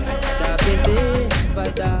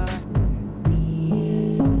father.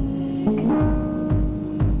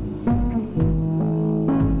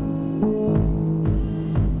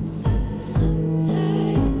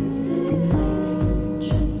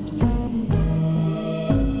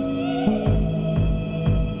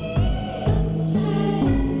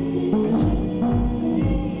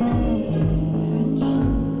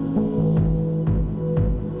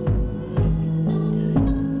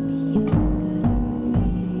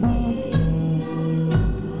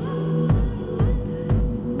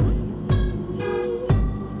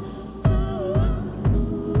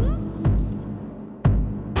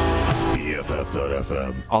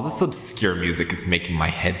 BFF.FM. All this obscure music is making my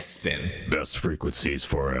head spin. Best frequencies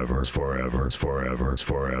forever, forever, forever,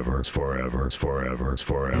 forever, forever, forever,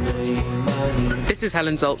 forever. This is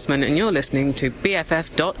Helen Zaltzman, and you're listening to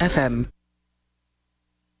BFF.FM.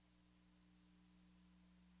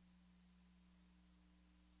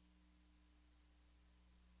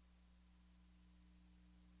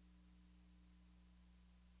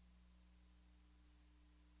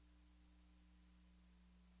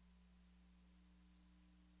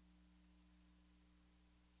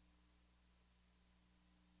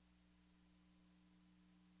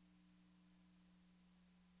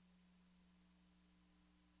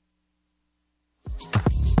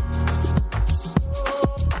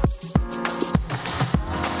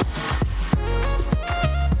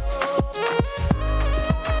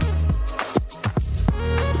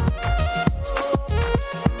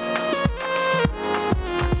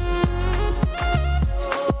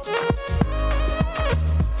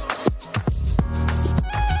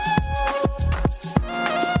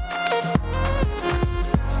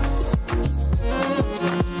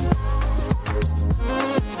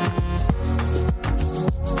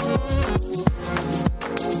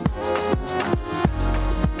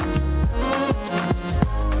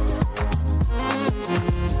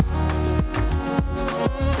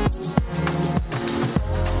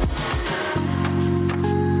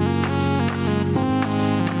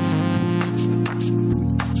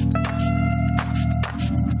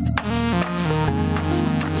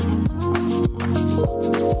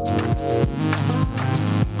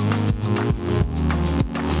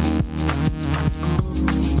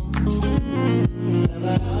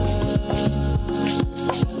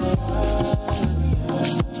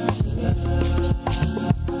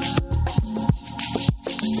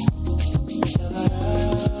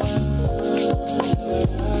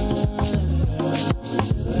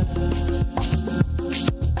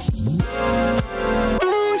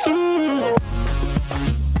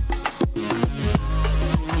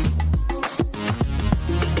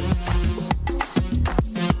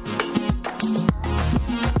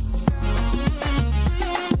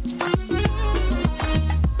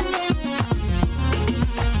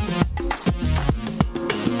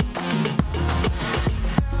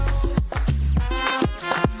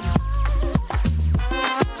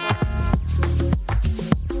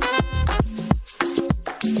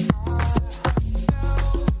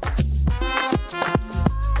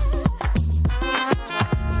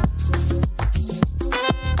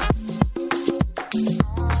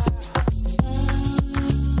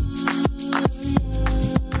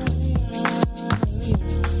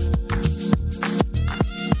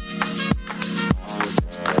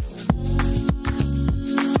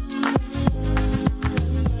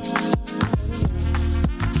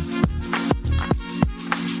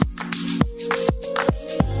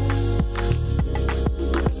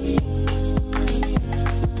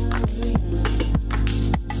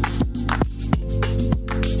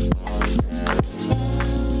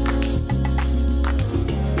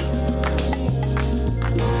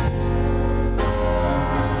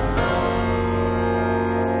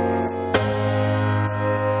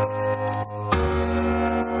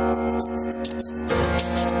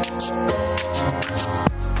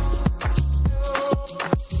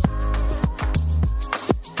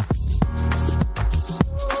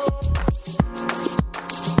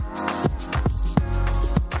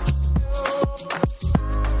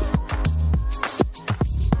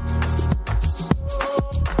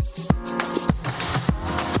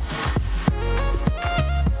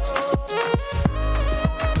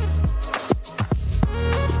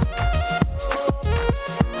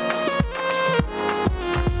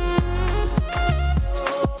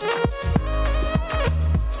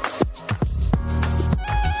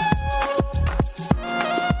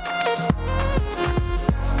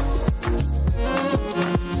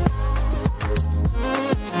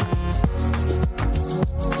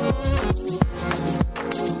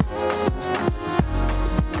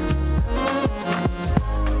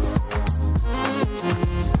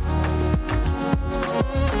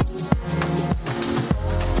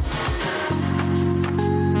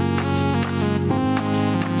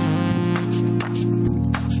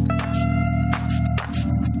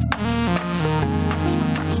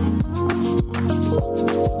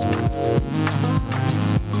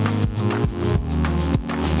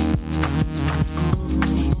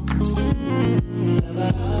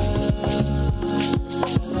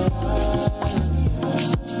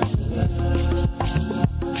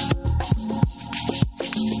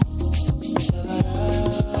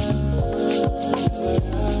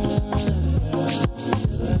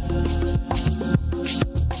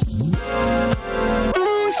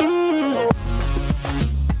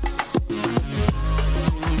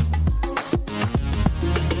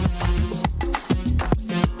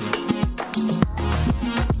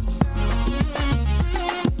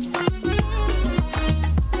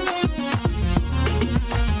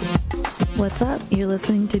 What's up? You're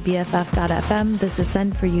listening to BFF.FM. This is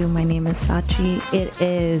Send For You. My name is Sachi. It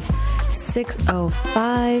is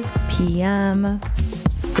 6:05 p.m.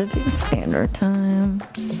 Pacific Standard Time.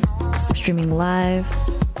 We're streaming live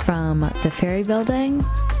from the Ferry Building.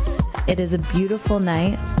 It is a beautiful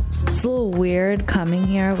night. It's a little weird coming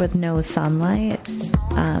here with no sunlight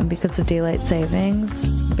because of daylight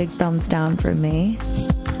savings. Big thumbs down for me.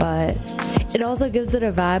 But it also gives it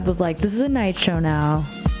a vibe of like, this is a night show now.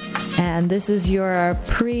 And this is your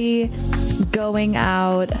pre-going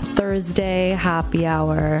out Thursday happy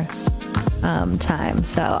hour time.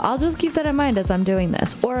 So I'll just keep that in mind as I'm doing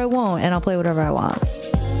this. Or I won't, and I'll play whatever I want.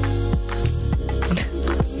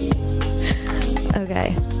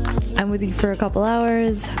 Okay. I'm with you for a couple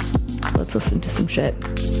hours. Let's listen to some shit.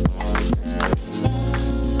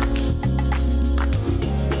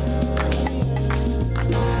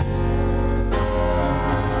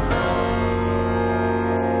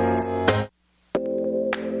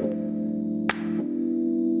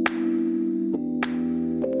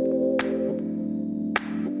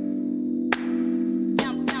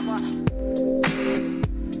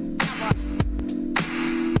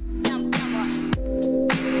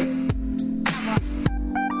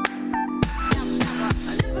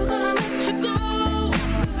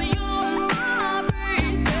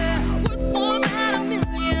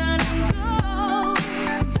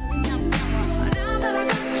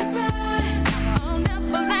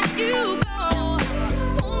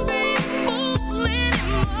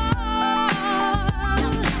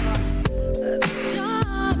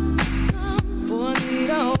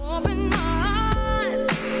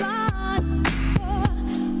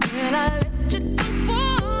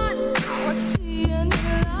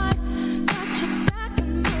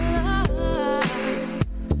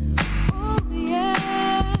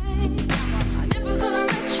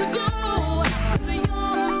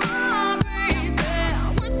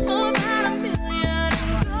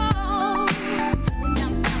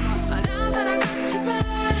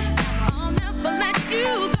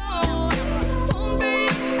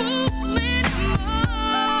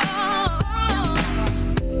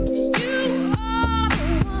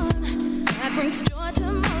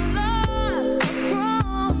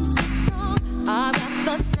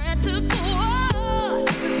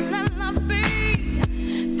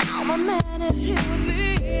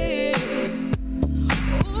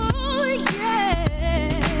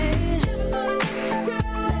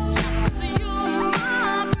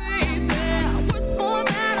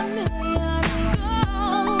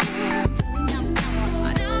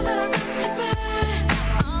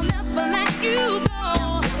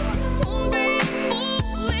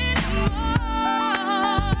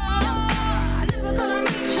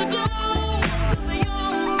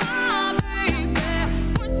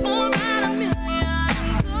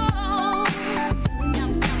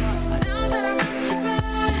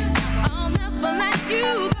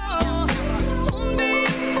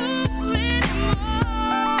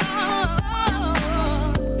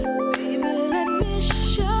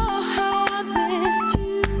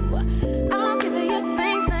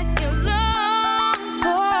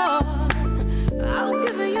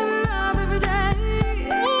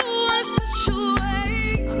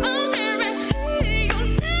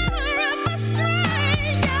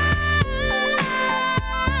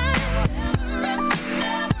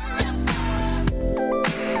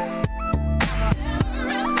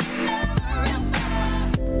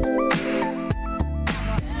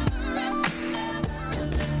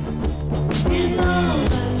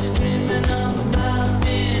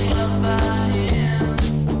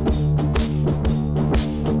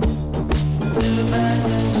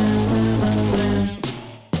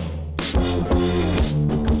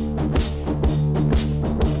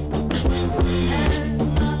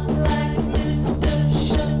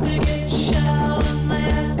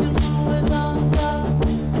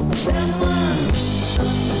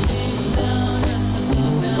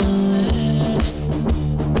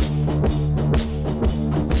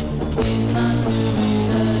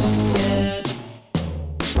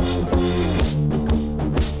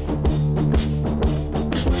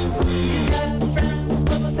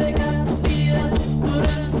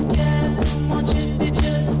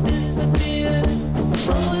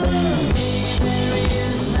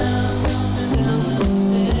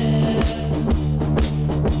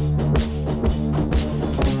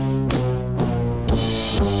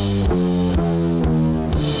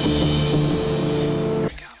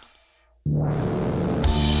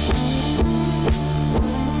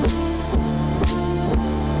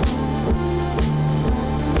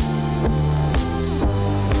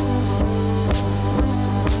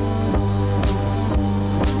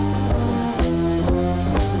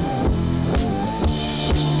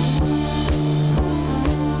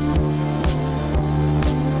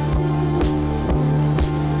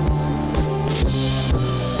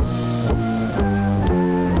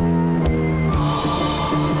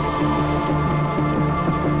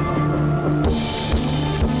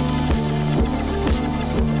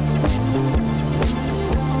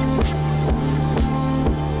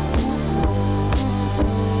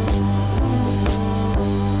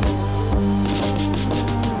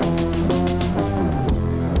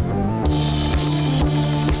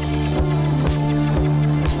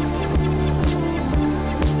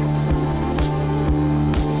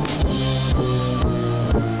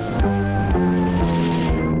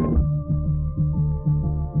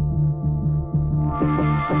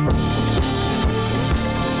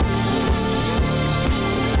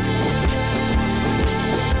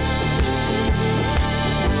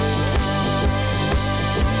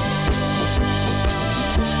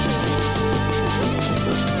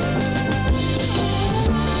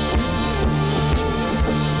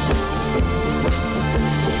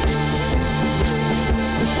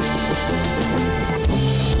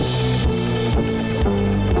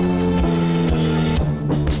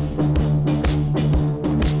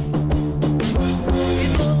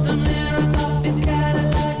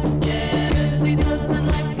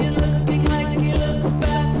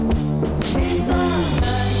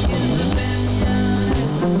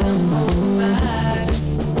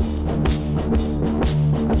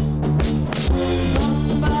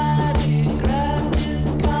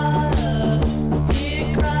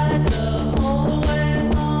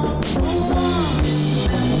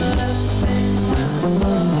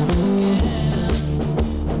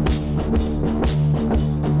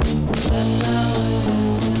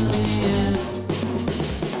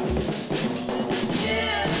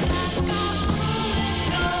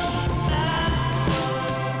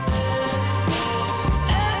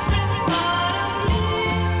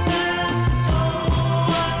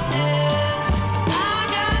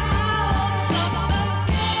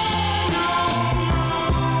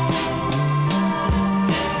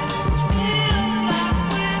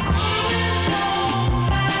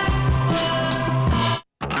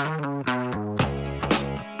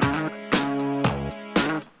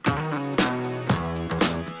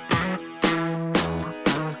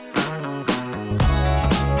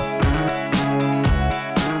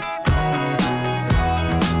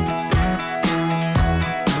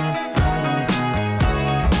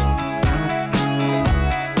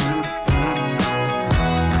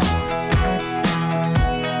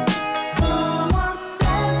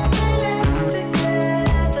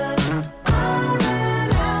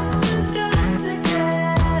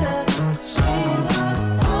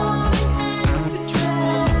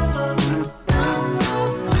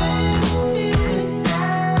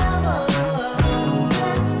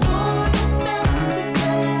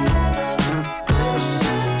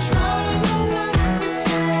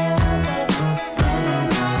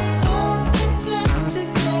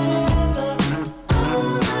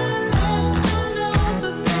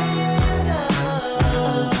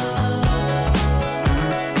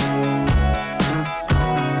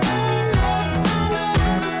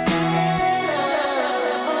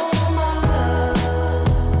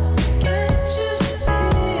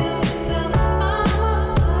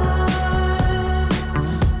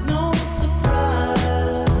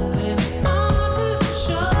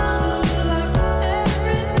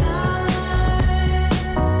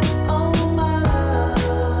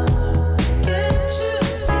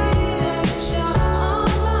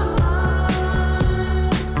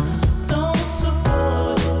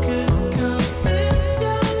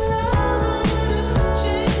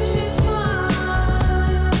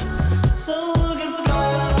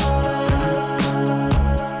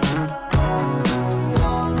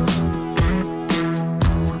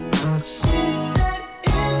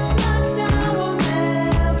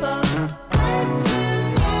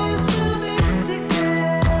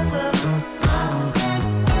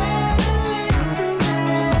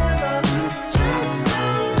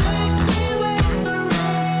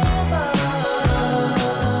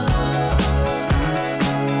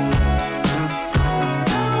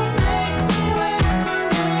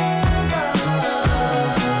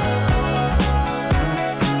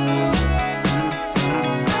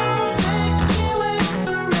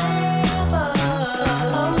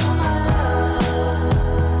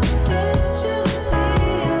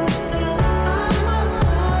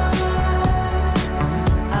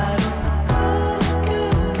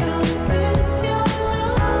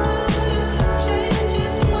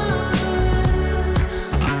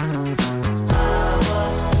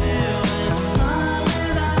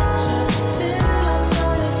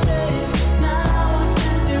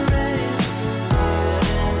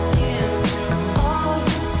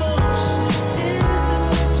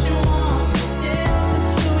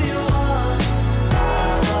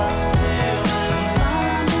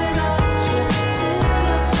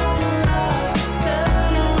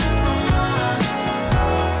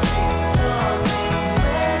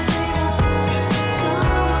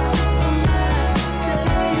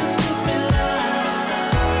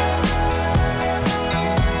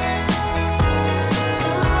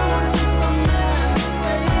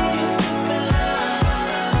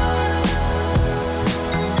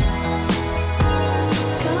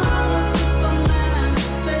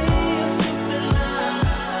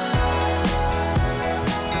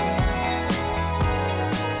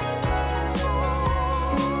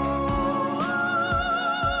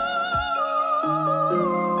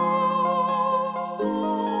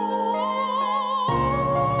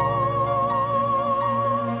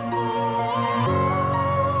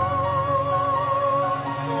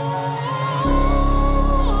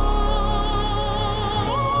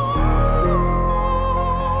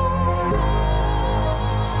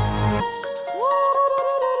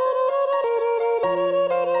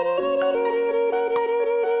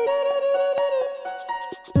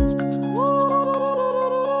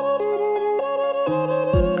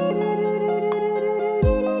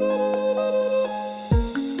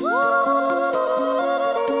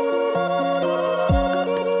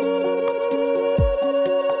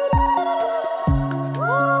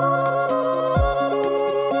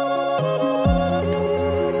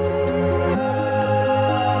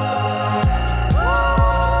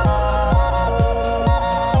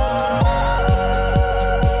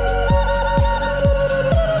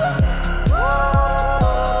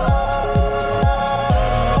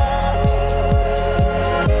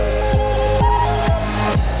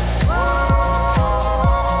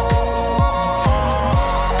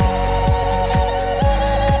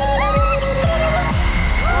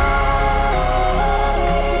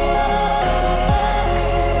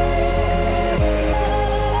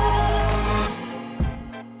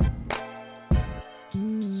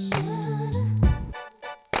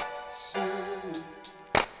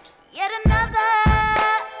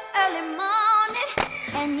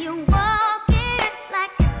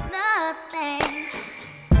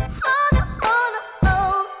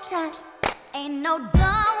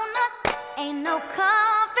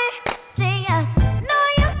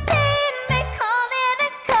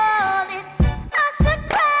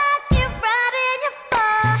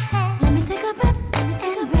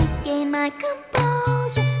 my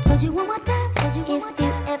composure. Told you one more time, if you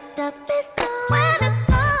effed up, it's on. When it's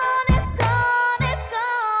gone, it's gone, it's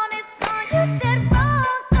gone, it's gone. You did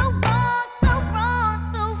wrong, so wrong, so wrong,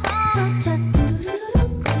 so wrong. So just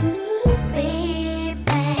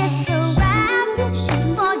baby, it's a wrap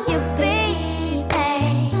for you, baby.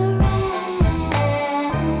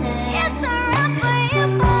 It's a wrap for you,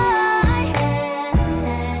 boy.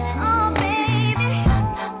 Oh, baby.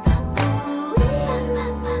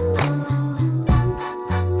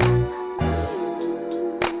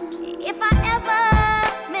 If I ever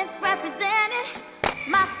misrepresented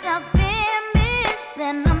my self-image,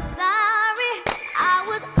 then I'm sorry. I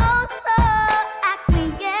was also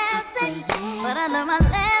acquiescent, but I learned my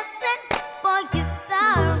lesson. Boy, you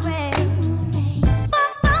sorry.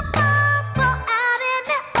 Out in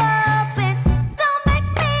the open. Don't make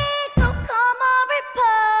me go call my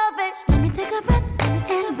Republic. Let me take a breath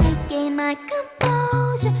and regain my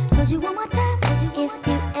composure. Told you one more time, if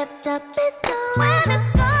you effed up, it's on. When it's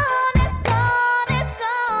gone, it's gone, it's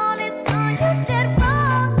gone, it's gone. You did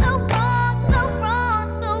wrong, so wrong, so wrong,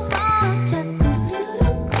 so wrong. Just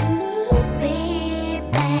baby,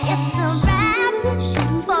 it's a wrap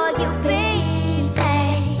for you, baby.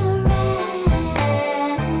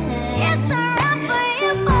 It's a wrap for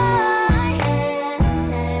you, boy.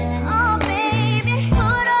 Oh, baby,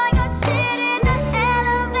 put all your shit in the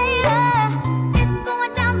elevator. It's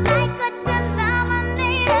going down like a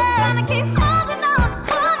denominator. Tryna keep holding on,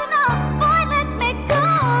 boy, let me go.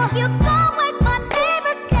 You gone wake my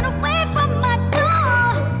neighbors, get away from my door.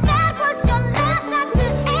 That was your last shot, you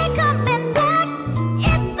ain't coming back.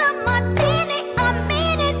 It's the martini, I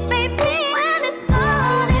mean it, baby. When it's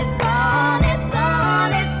gone, it's gone, it's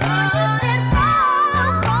gone, it's gone. You did wrong, so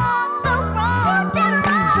wrong, so wrong. You did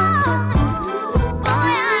wrong.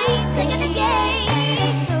 Boy, I ain't taking the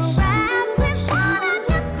game. So wrap this one on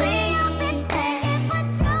your thing. I've been taking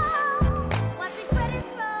control. Watching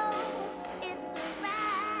credits roll. It's a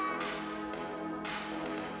wrap.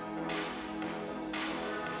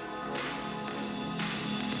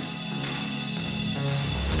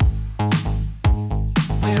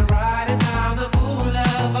 We're riding down the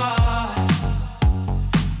boulevard.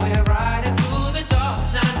 We're riding through the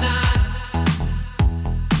dark night.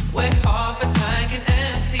 We're half a tank and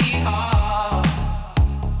empty heart.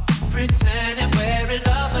 Pretending we're in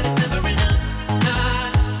love, but it's never enough.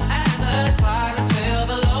 As the sirens fill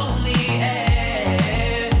the lonely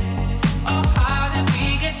air. Oh, how did we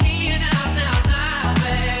get here now,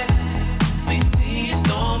 babe? We see a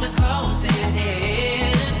storm is closing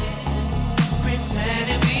in.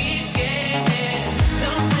 Pretending we scared.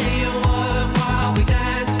 Don't say a word while we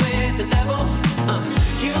dance with the devil.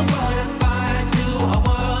 You brought a fire to a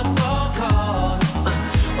world so cold.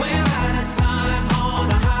 We're out of time on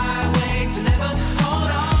a highway to never hold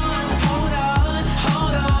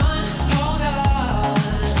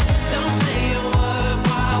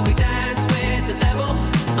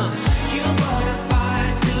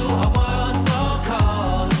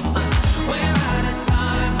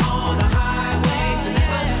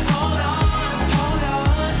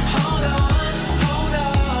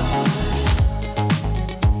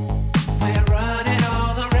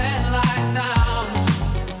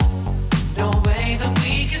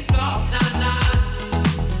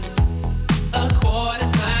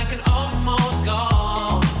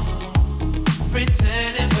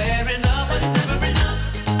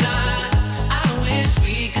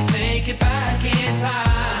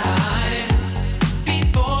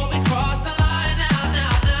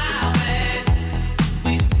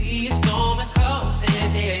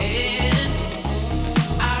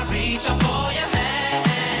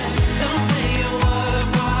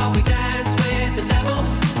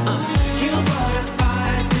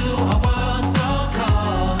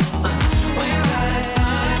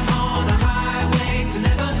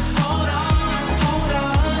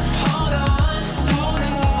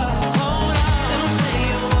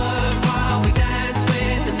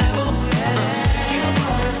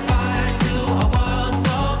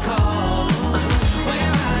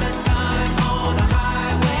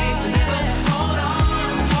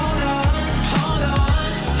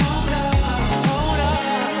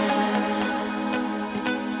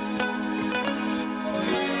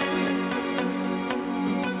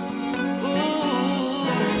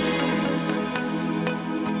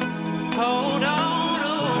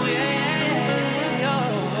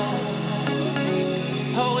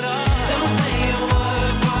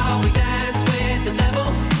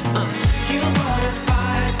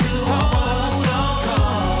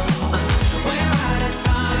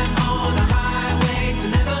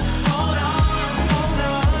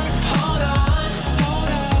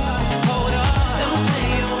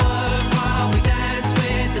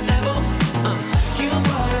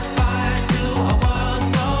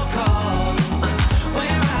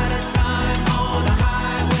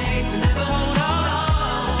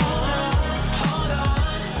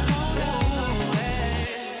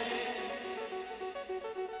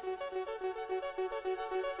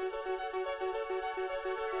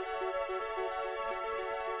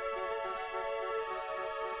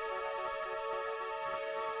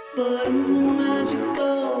But in the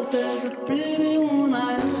magical, there's a pretty one.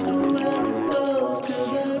 I ask her where it goes,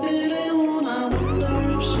 'cause I really wanna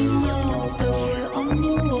wonder if she knows that we're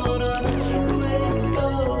underwater. That's the way it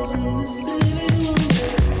goes in the city one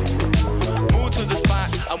day. Move to the spot,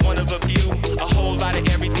 I'm one of a few. A whole lot of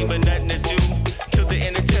everything but nothing to do. Till the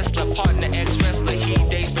end of Tesla, partner, ex-wrestler. He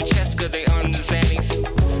dates Francesca, they on the Xannies.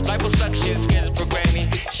 Liposuction, skin's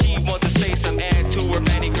programming. She wants to say some add to her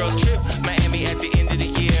Fanny Girls trip. Miami at the end of the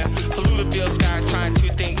year. Polluted skies trying to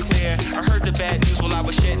think clear. I heard the bad news while I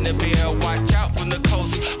was shedding a beer. Watch out from the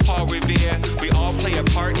coast, Paul Revere. We all play a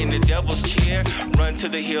part in the devil's cheer. Run to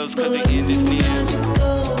the hills 'cause the end is near. There's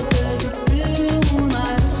a pretty one. I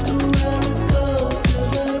ask her where it goes,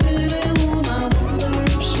 'cause I really wanna wonder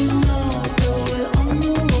if she knows that we're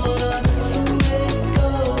underwater. That's the way it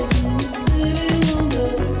goes in the city one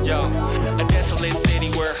day. Yo, a desolate city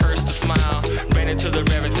where it hurts to smile. Ran into the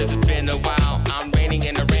reverend since it's been a while. I'm raining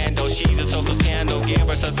in a rando, she's a social scandal. Give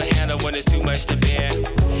her such a handle when it's too much to bear.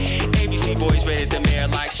 ABC boys ready to mayor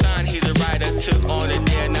like Sean, he's a writer, took on a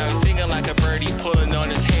dare. Now he's singing like a birdie, pulling on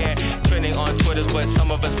his hair. Trending on Twitter's what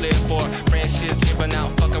some of us live for. Branches giving out,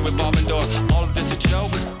 fucking revolving door. All of this a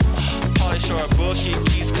joke? Pauly Shore, bullshit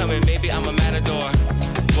keeps coming, maybe I'm a matador.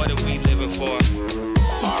 What are we living for?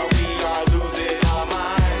 Are we all losing our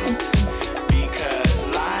minds? Because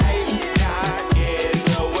life got in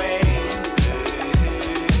the way.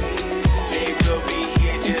 They will be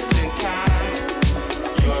here just in time.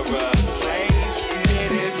 Your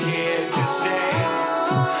replacement is here to stay.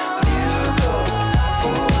 New go,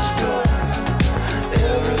 force go,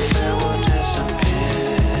 everything will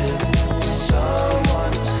disappear.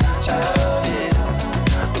 Someone's out here,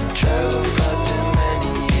 travel for too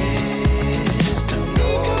many years to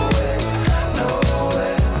nowhere,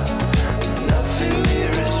 nowhere. Nothing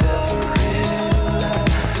here is ever real.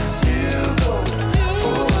 New go,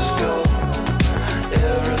 force go,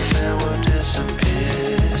 everything will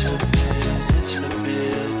disappear.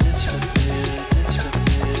 Disappear, disappear,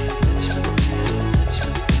 disappear,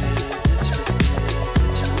 disappear,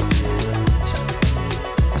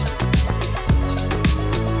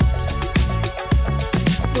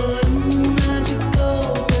 but in the magical,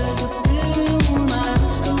 there's a pretty one. I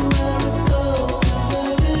ask her where it goes, 'cause I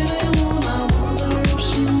really wanna wonder if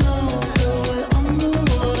she knows that we're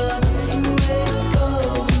underwater. That's the way it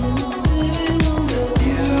goes in the city one day.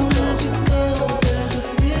 In the magical, there's a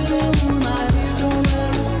pretty one. I ask her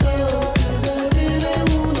where it goes, 'cause I really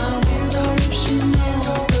wanna wonder if she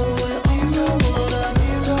knows that we're underwater.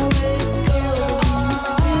 That's the way it goes in the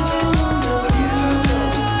city one day. In the magical,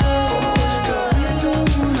 there's a pretty one.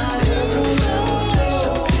 I ask her where it goes,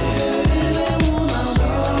 'cause I really wanna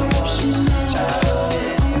wonder if she knows that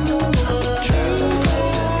we're underwater. That's the way it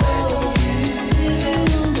goes in the city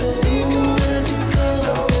one day. In the magical, there's a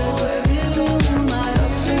pretty one. I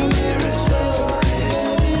ask her where it goes, 'cause I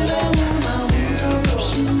really wanna wonder if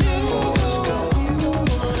she knows that we're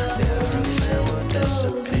underwater. Everything will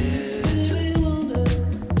disappear in the city one day.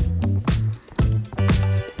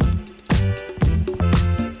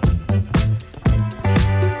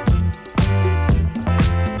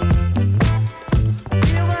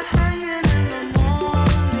 We were hanging in the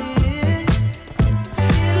morning,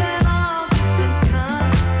 feeling all different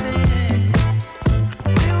kinds of things.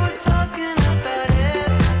 We were talking about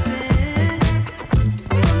everything,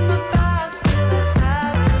 from the past to the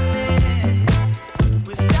happening.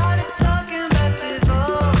 We started talking about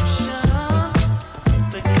devotion,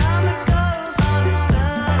 the kind that goes on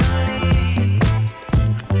eternally.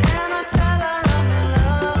 And I tell her I'm in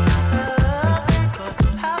love with her, but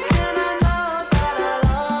how can I know that I'll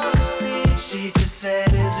always be? She just said,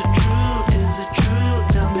 is it true? Is it true?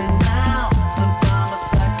 Tell me now. It's a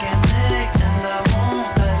promise I can't make, and I won't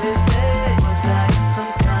let it be. Was I in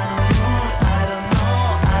some kind of mood? I don't know,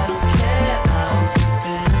 I don't care. Now I'm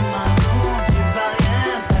sleeping in my room. Here I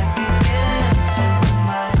am, back again. She's in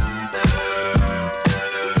my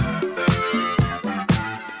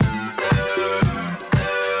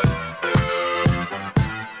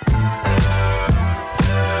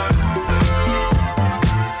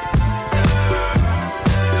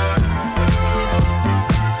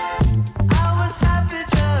I was happy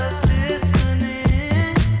just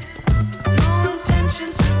listening, no intention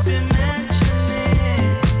to be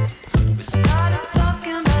mentioning. We started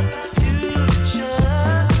talking about the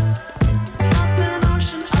future, not the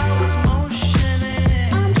notion I was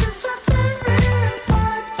motioning. I'm just so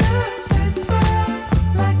terrified to face up,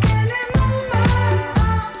 like any moment I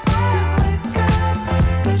might wake up.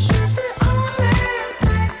 'Cause she's the only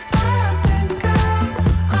thing I think of.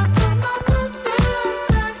 I told my mother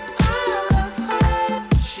that I love her.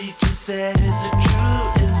 She just said, is it true?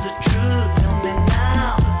 Is it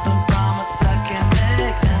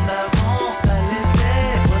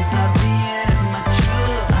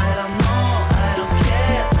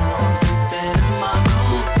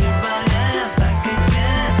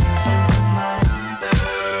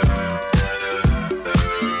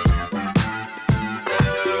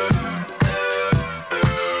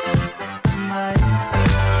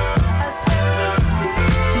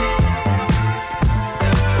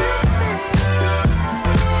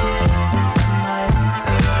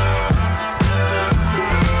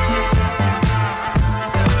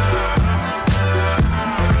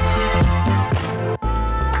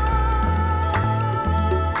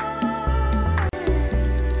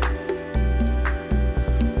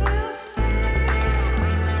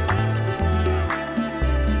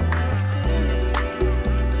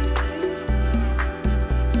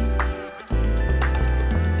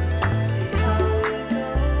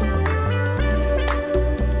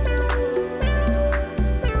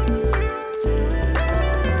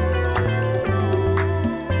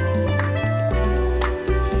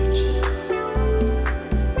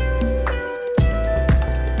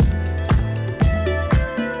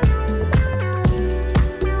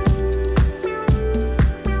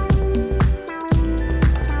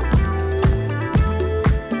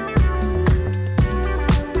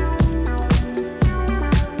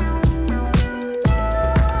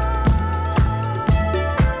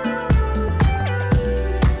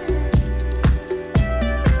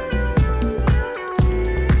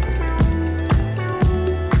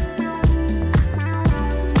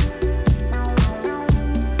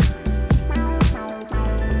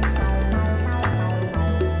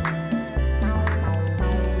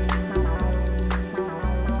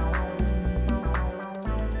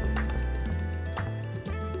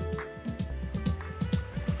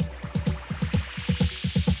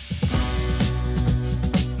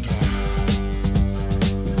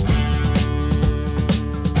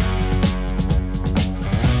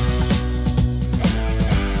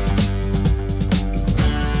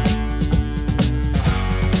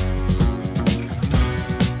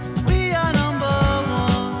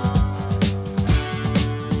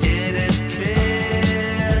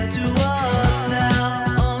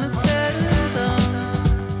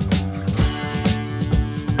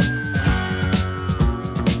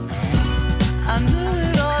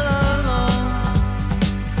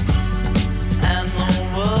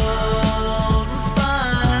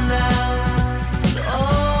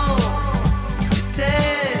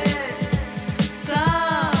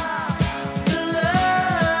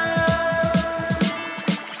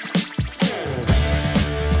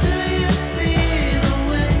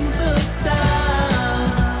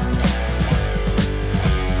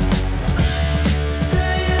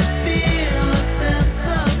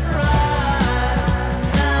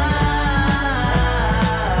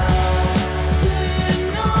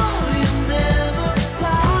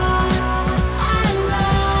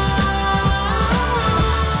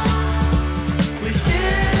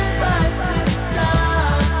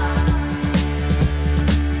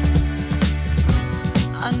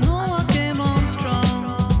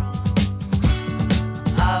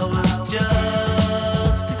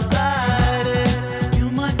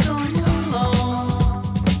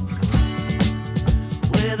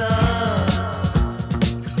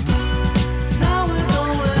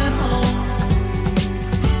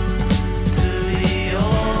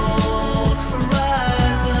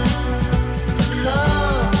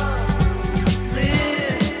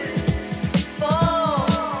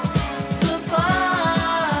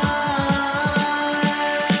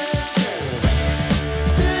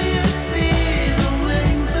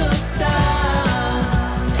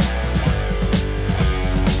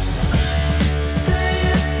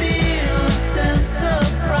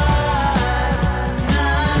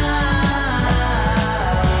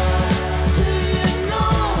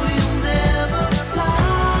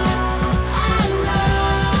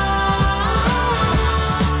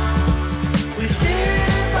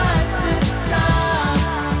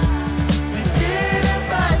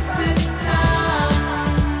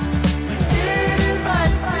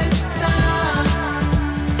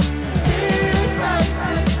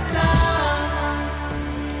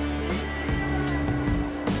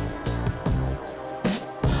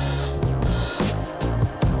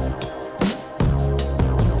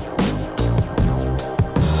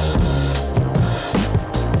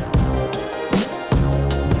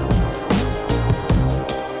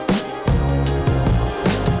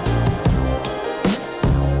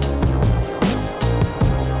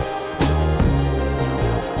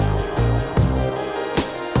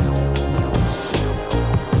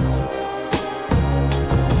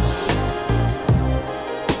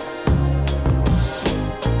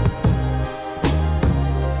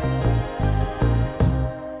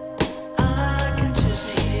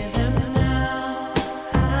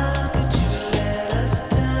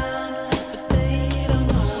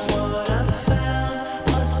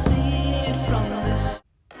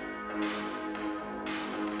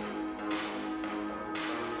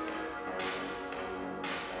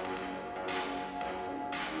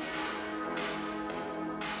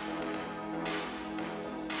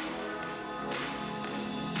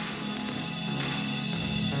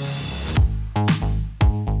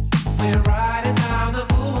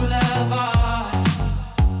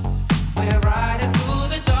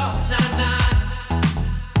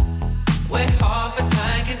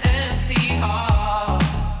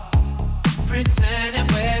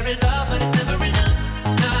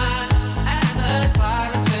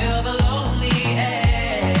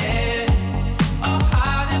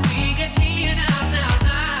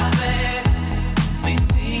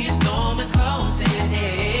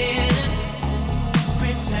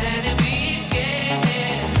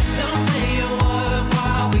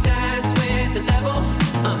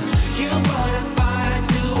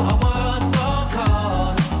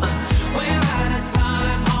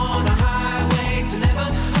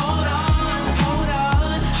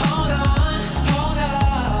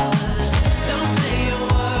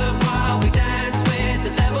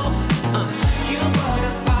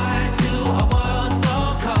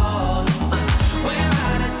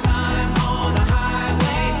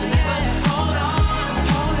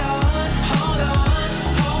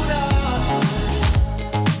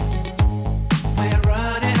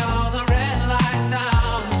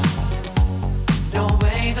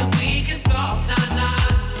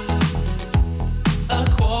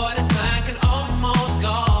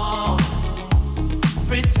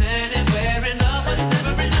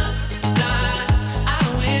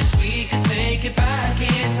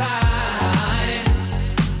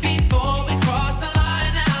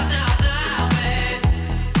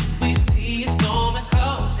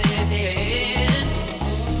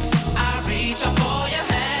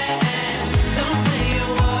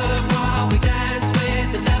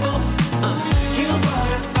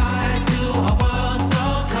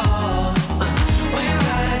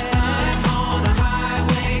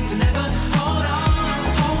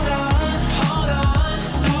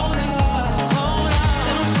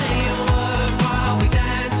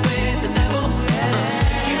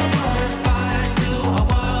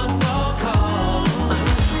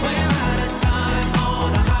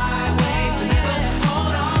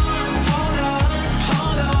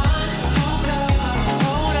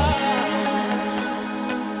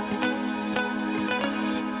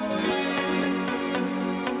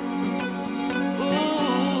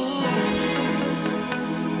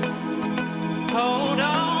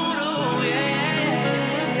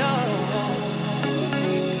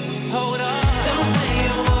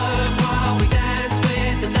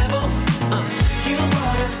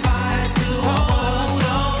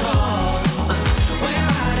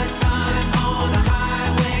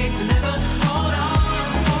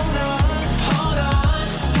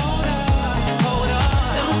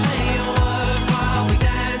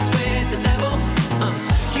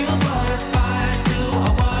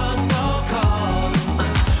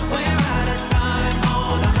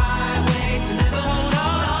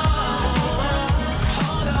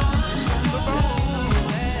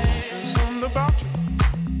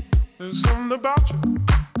about you.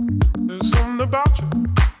 There's something about you.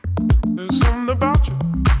 There's something about you.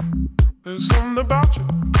 There's something about you.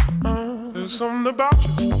 There's something about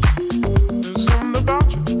you. There's something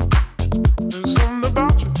about you. There's something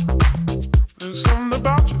about you. There's something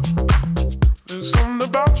about you. There's something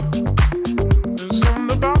about you. There's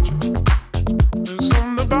something about you. There's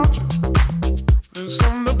something about you. There's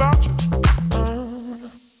something about you.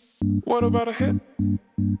 What about a hit?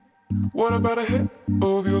 What about a hit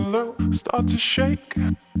of your love? Start to shake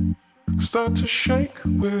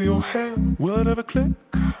with your hand. Will it ever click?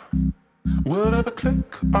 Will it ever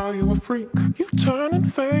click? Are you a freak? You turn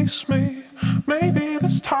and face me. Maybe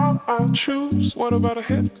this time I'll choose. What about a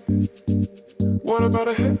hit? What about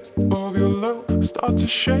a hit of your love? Start to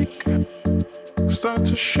shake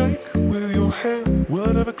with your hand. Will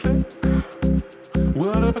it ever click?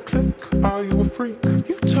 Will it ever click? Are you a freak?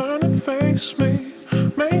 You turn and face me.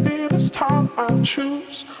 Maybe this time I'll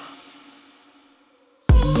choose.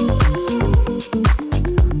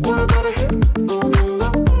 What about a hit of your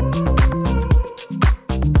love?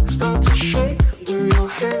 Start to shake with your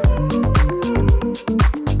hand.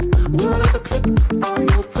 Will it ever click? Are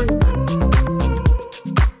you a freak?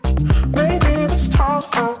 Maybe this time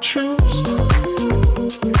I'll choose.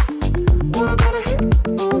 What about a hit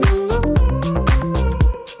of your love?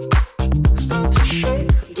 Start to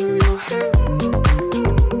shake with your hand.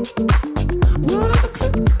 Will it ever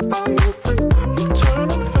click? Are you a freak? You turn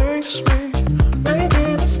and face me. Maybe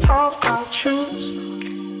this time I'll choose.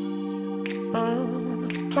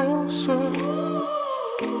 Closer,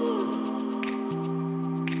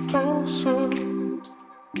 closer,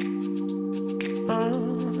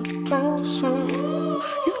 closer.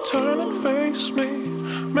 You turn and face me.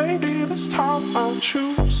 Maybe this time I'll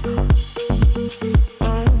choose.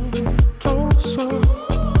 Closer.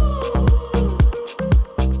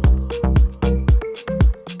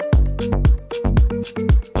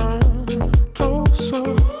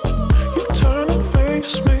 Closer. You turn and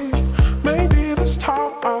face me. Maybe this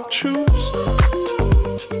time I'll choose.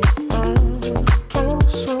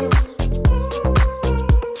 Closer.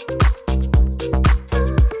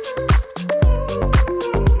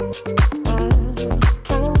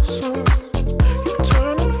 Closer. You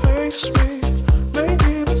turn and face me.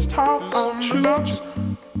 Maybe this time I'll choose.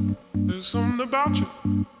 There's something about you.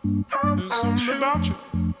 There's something about you.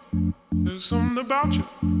 There's something about you.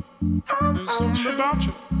 There's something about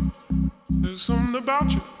you. There's something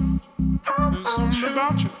about you. There's something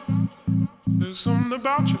about you. There's something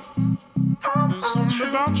about you. There's something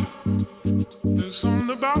about you. There's something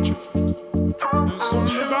about you. There's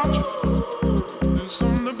something about you. There's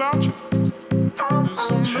something about you. There's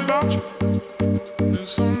something about you. There's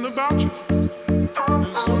something about you.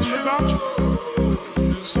 There's something about you.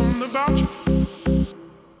 There's something about you.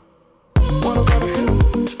 What about a hit?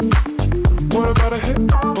 What about a hit?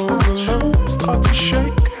 Oh, start to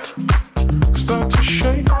shake. Start to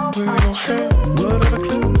shake with your hand. Will it ever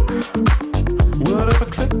click? Will it ever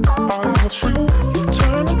click? Are you a freak? You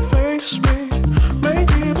turn and face me.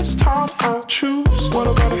 Maybe this time I'll choose. What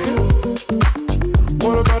about a hit?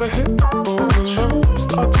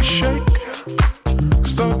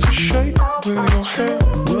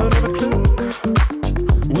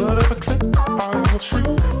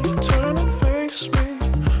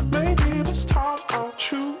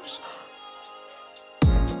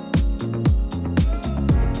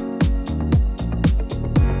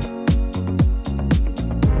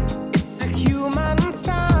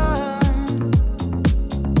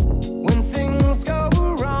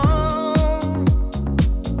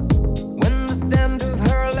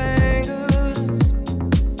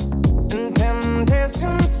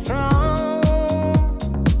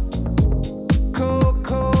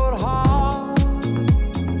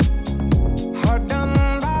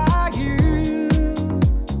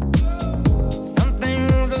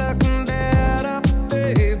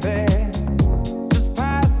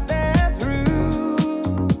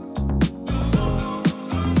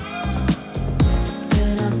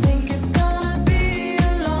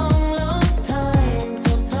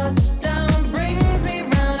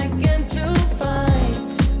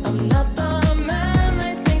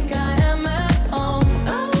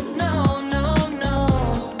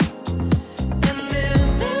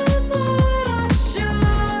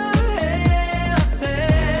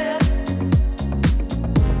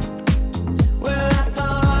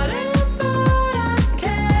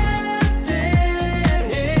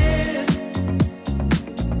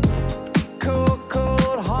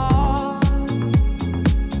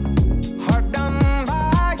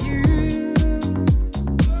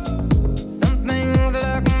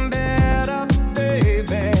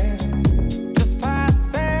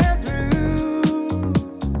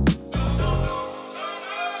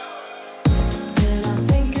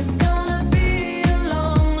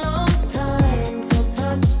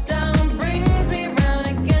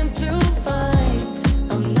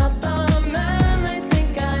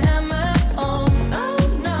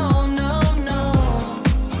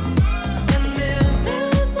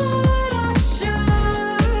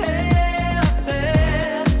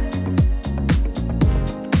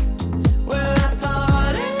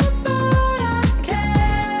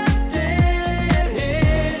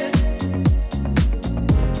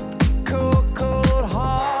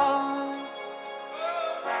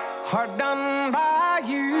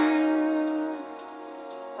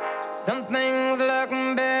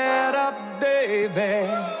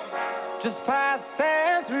 baby, just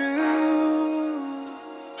passing through.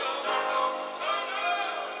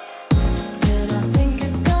 And I think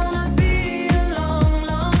it's gonna be a long,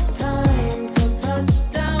 long time till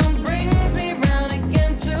touchdown brings me round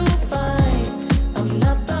again to find I'm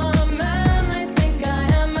not the man they think I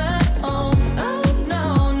am at home. Oh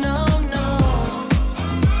no, no, no.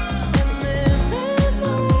 And this is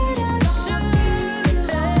what I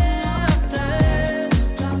should have said.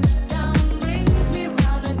 Touchdown brings me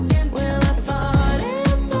round again. Well, I thought it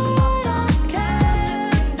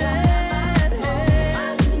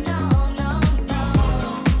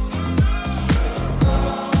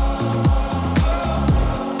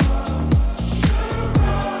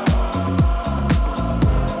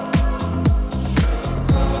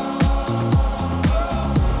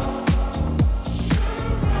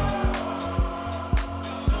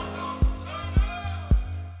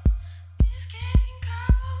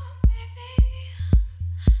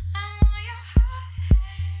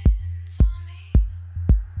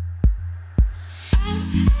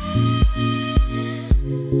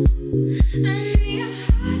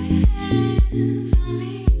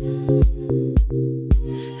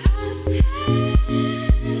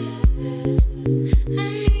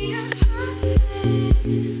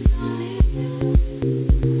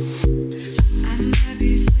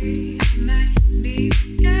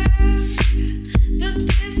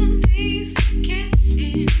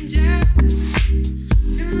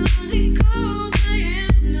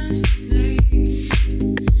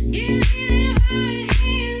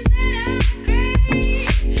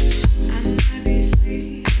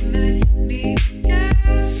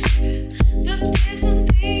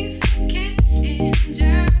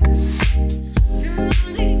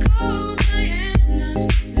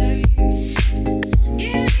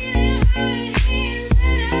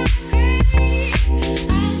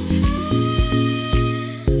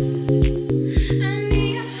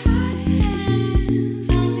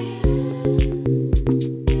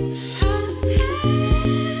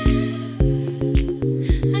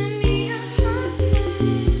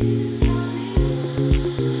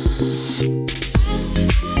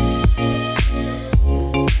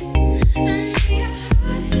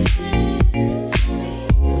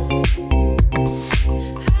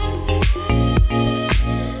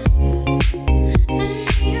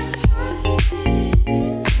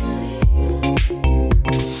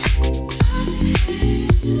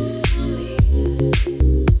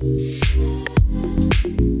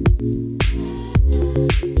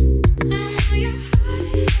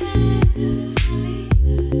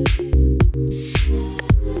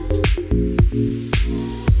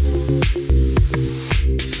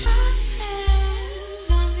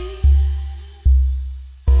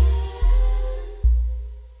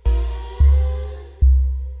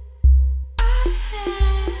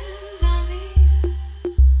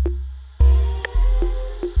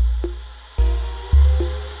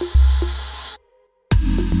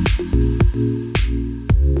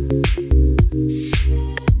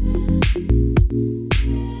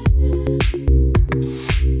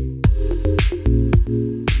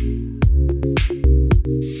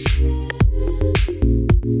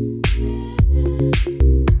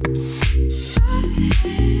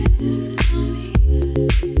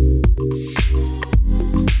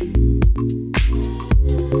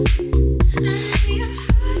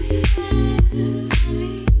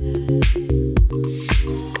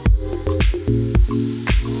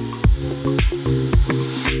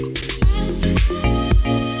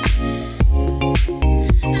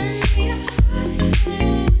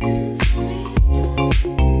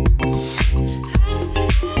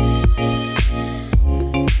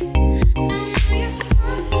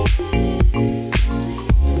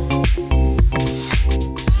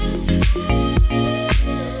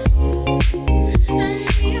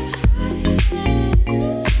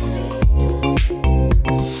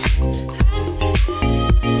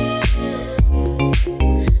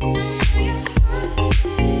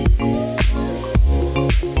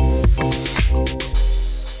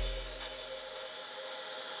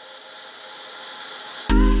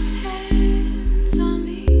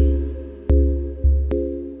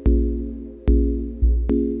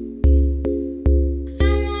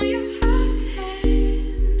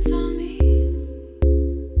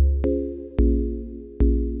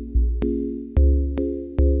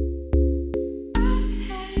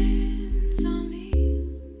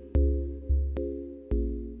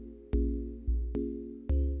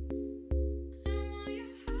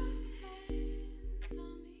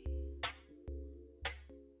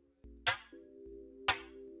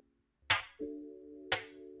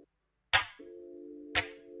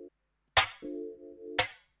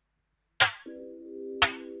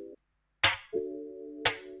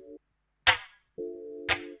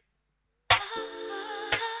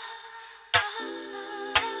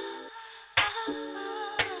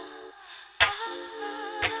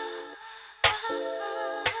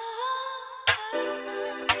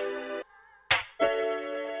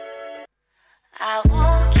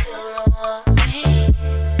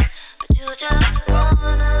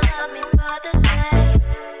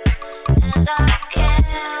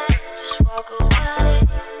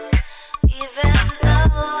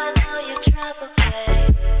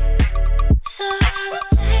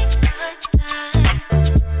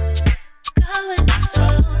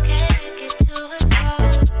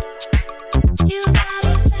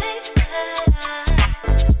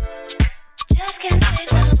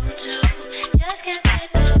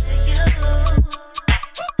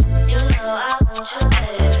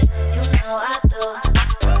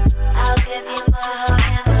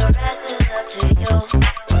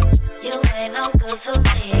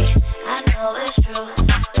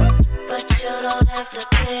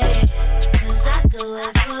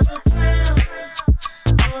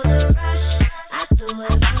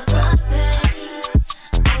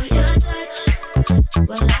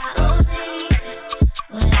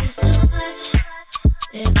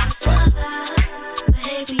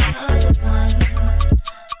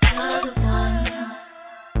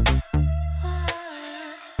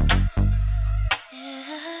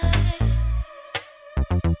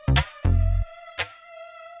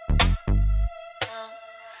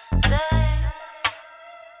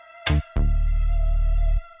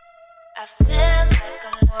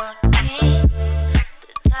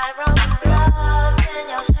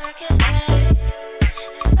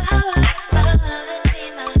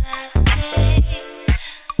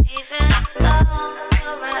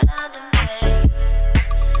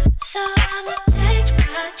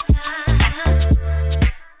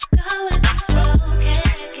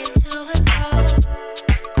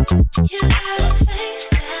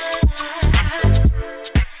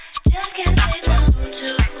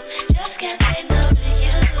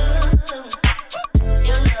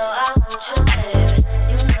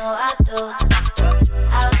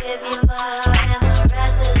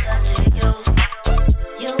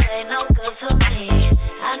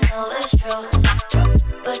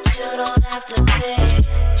have to pay.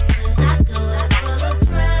 'Cause I do it for the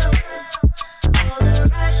thrill, for the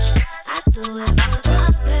rush. I do it for the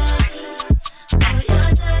pain, for your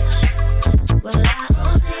touch. Well, I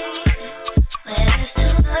only when it's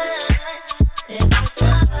too much. If I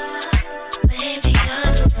survive, maybe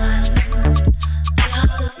you're the one. You're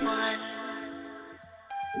the one.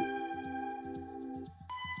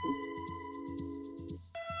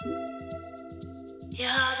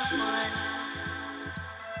 You're the one.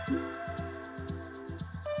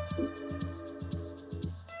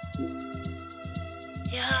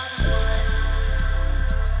 You're the one.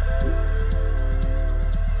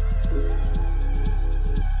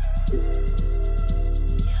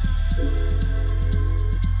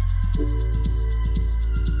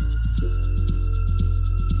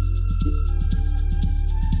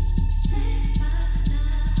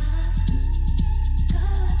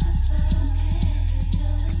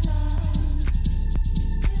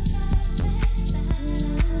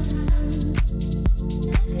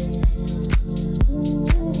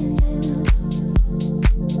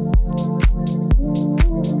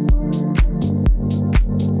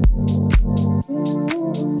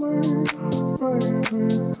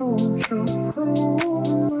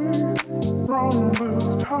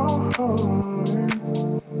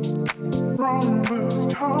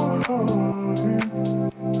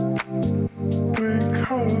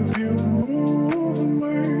 Because you move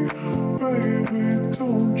me, baby,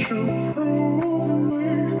 don't you prove me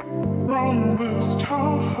wrong this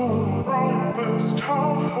time, wrong this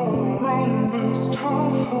time, wrong this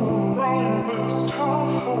time, wrong this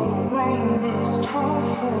time, wrong this time,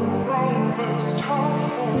 wrong this time,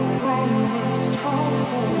 wrong this time.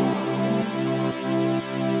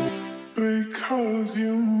 Because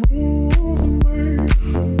you move me,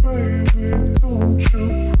 baby, don't you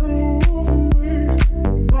prove me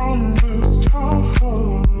wrong this time,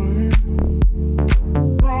 wrong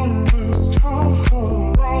this time,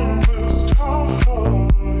 wrong this time.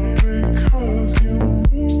 Because you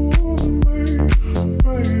move me,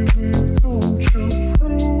 baby, don't you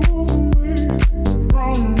prove me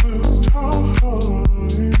wrong this time, wrong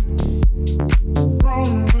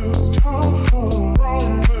this time, wrong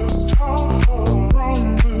this time, wrong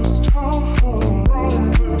this time.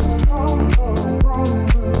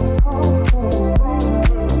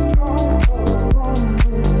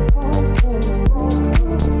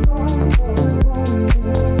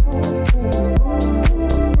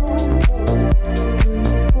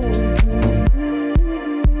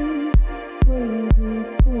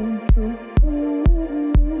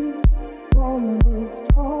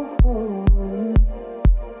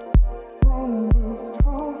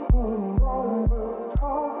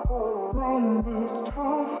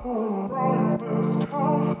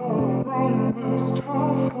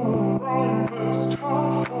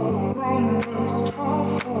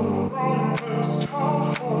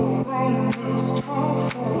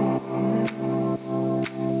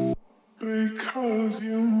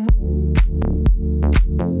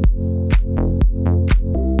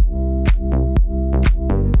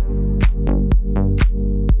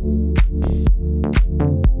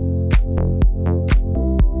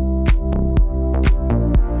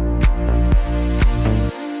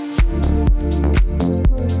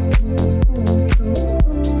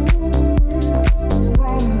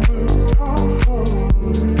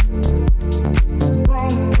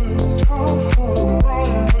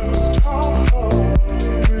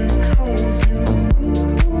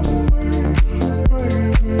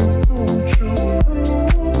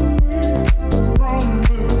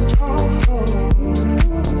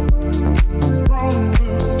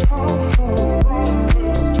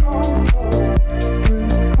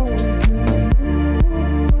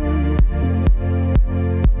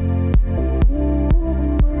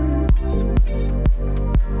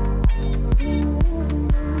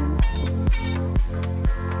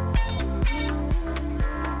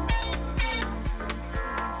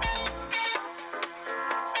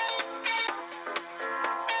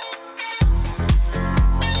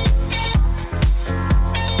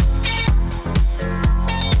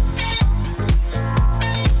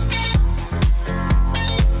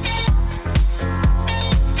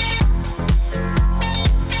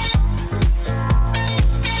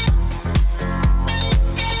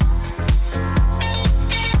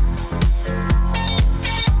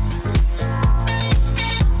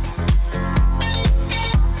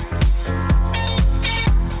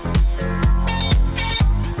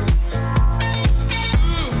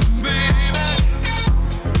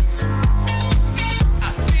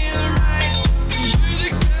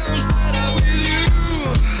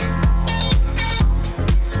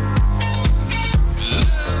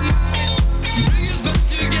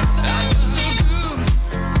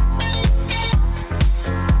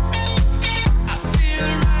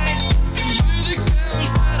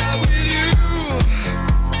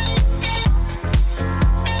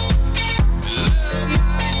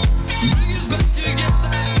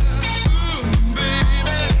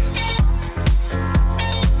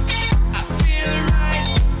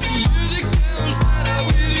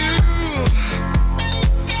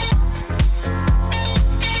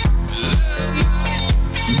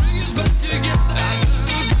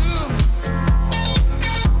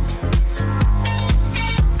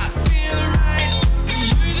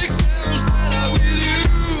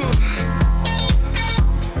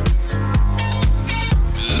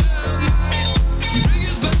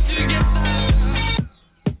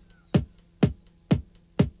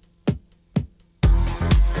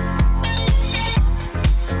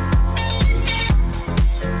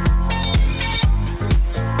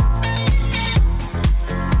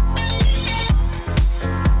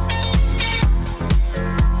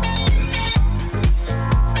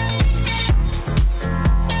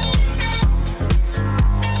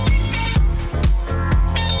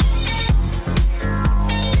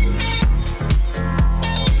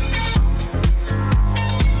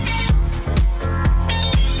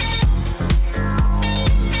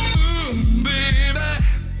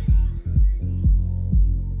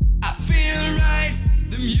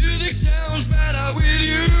 better with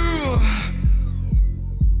you.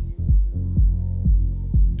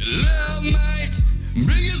 Love might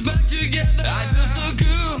bring us back together. I feel so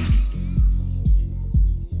good.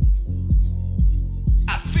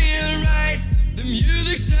 I feel right. The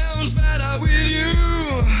music sounds better with you.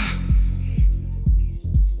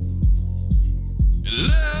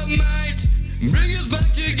 Love might bring us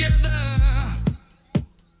back together.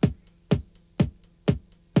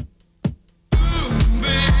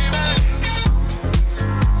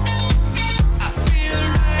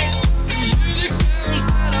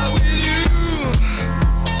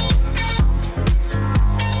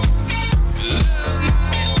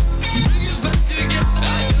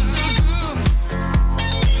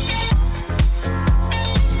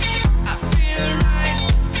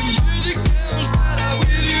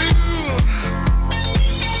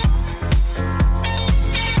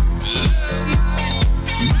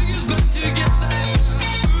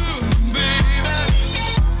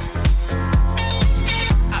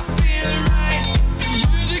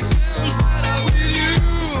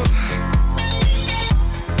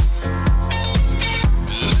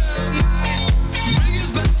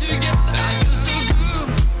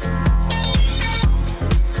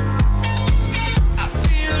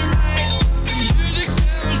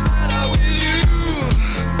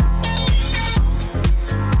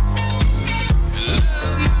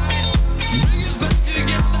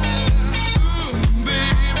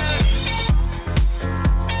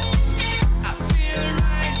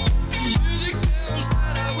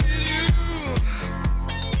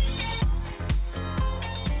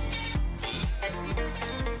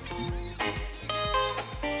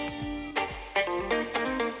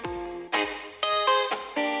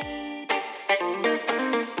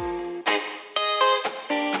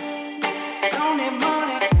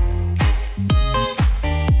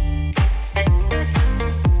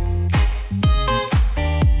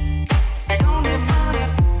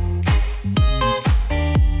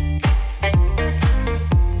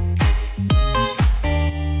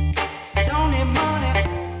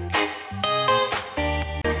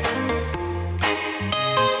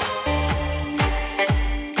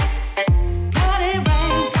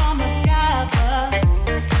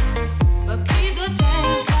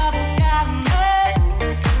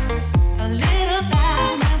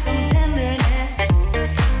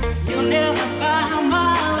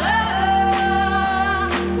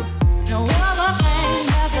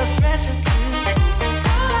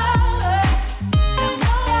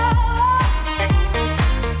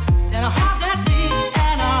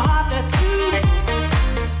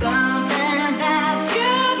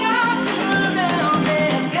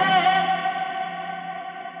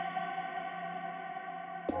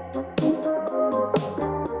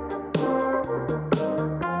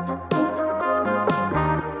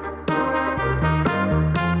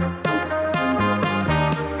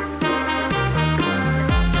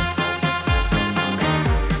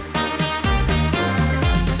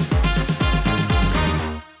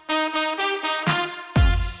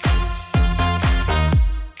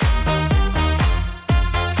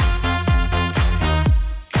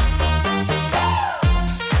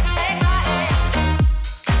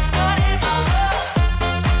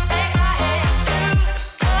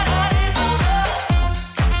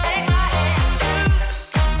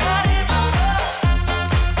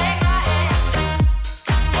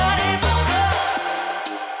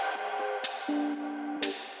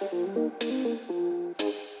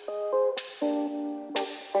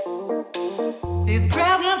 These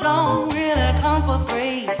presents don't really come for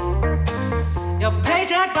free. Your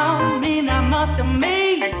paycheck don't mean that much to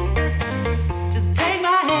me. Just take my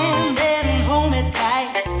hand and hold me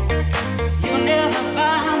tight. You'll never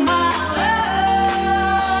buy my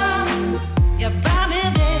love. You buy me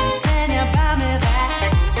this and you buy me that.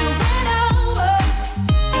 So bring over,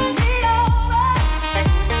 bring me over.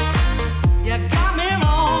 You got me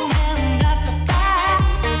wrong and that's a fact.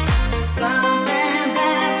 Something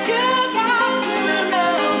that you got to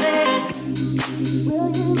know is, will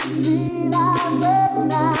you realize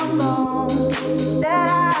when I'm gone that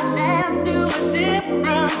I dance to a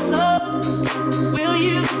different love? Will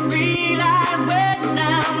you realize when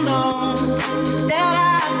I'm gone that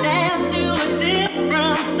I dance to a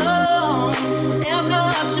different song? It's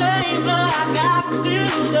a shame, but I got to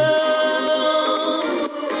go.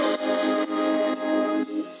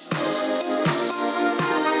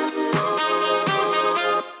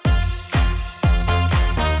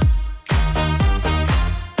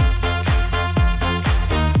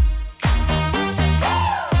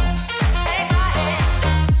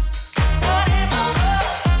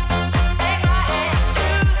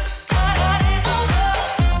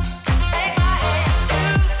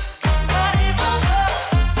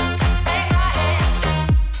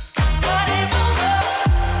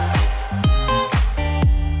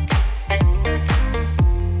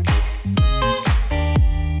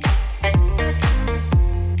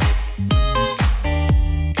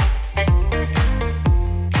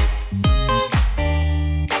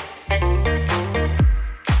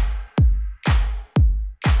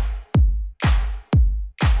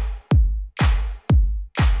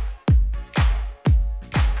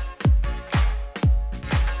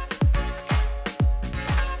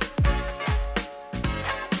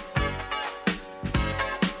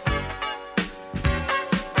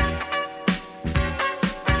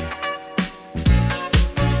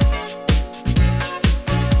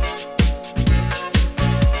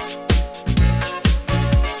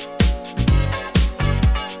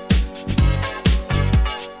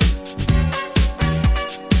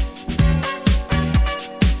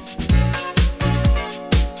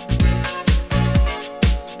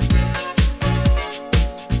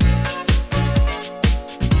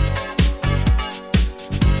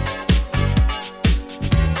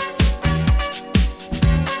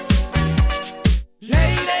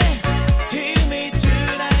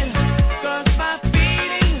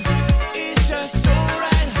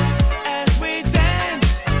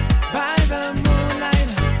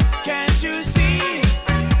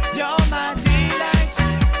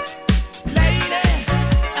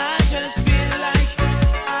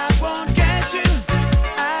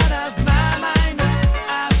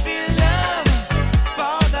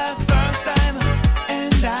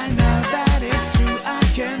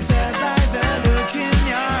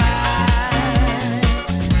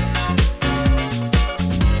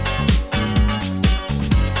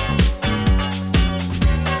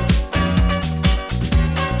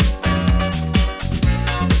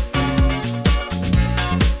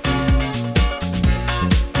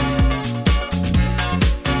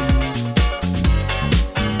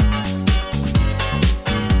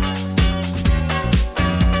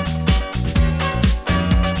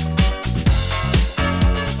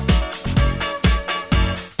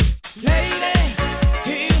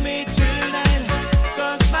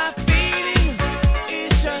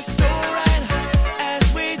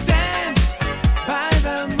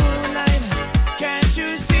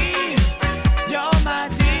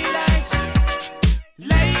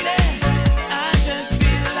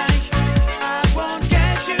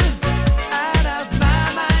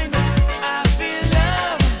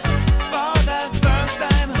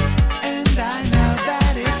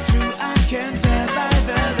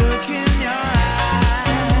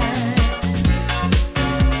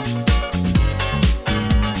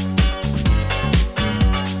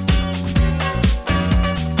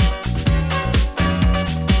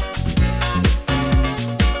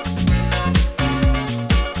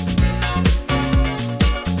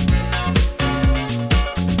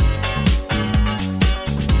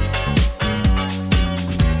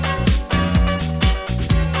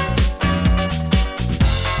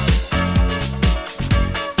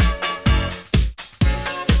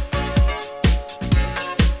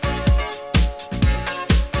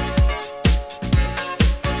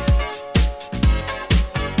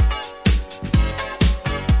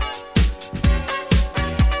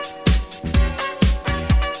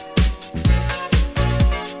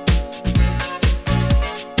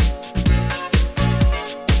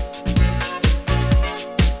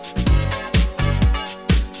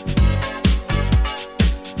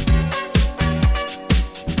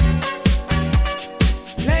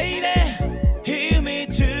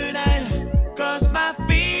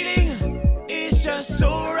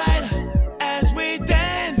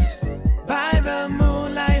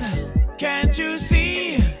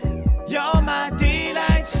 my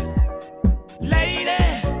delight. Lady,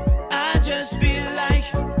 I just feel like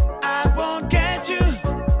I won't get you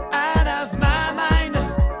out of my mind.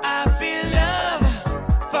 I feel love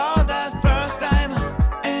for the first time,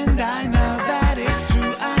 and I know that it's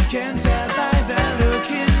true. I can tell by the look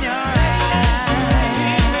in your eye.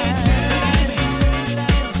 Hear me tonight,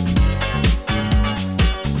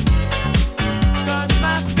 'cause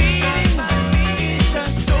my feeling is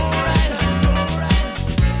just so right.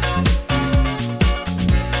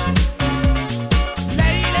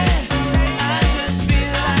 Lady, I just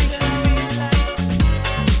feel like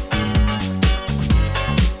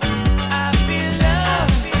I feel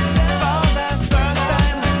love for the first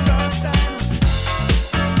time.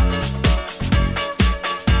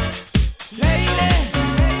 Lady,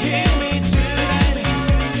 hear me tonight.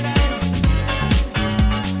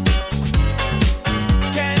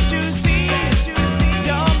 Can't you see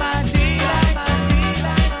you're my delight?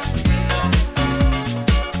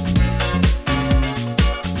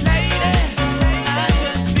 Lady, I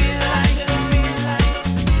just feel like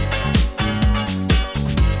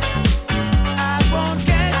I won't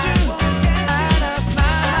get you out of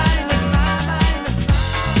my mind.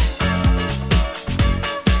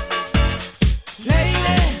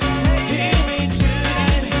 Lady, hear me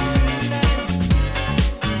tonight,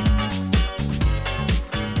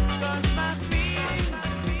 'cause my feeling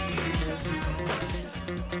is just so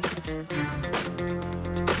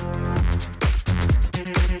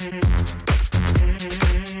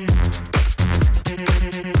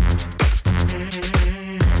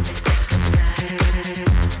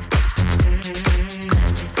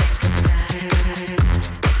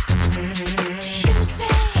You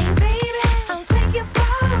say, hey baby, I'll take you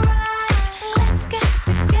for a ride. Let's get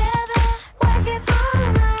together, work it all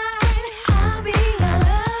night. I'll be your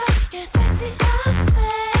lover, your sexy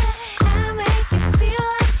affair. I'll make you feel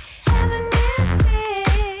like heaven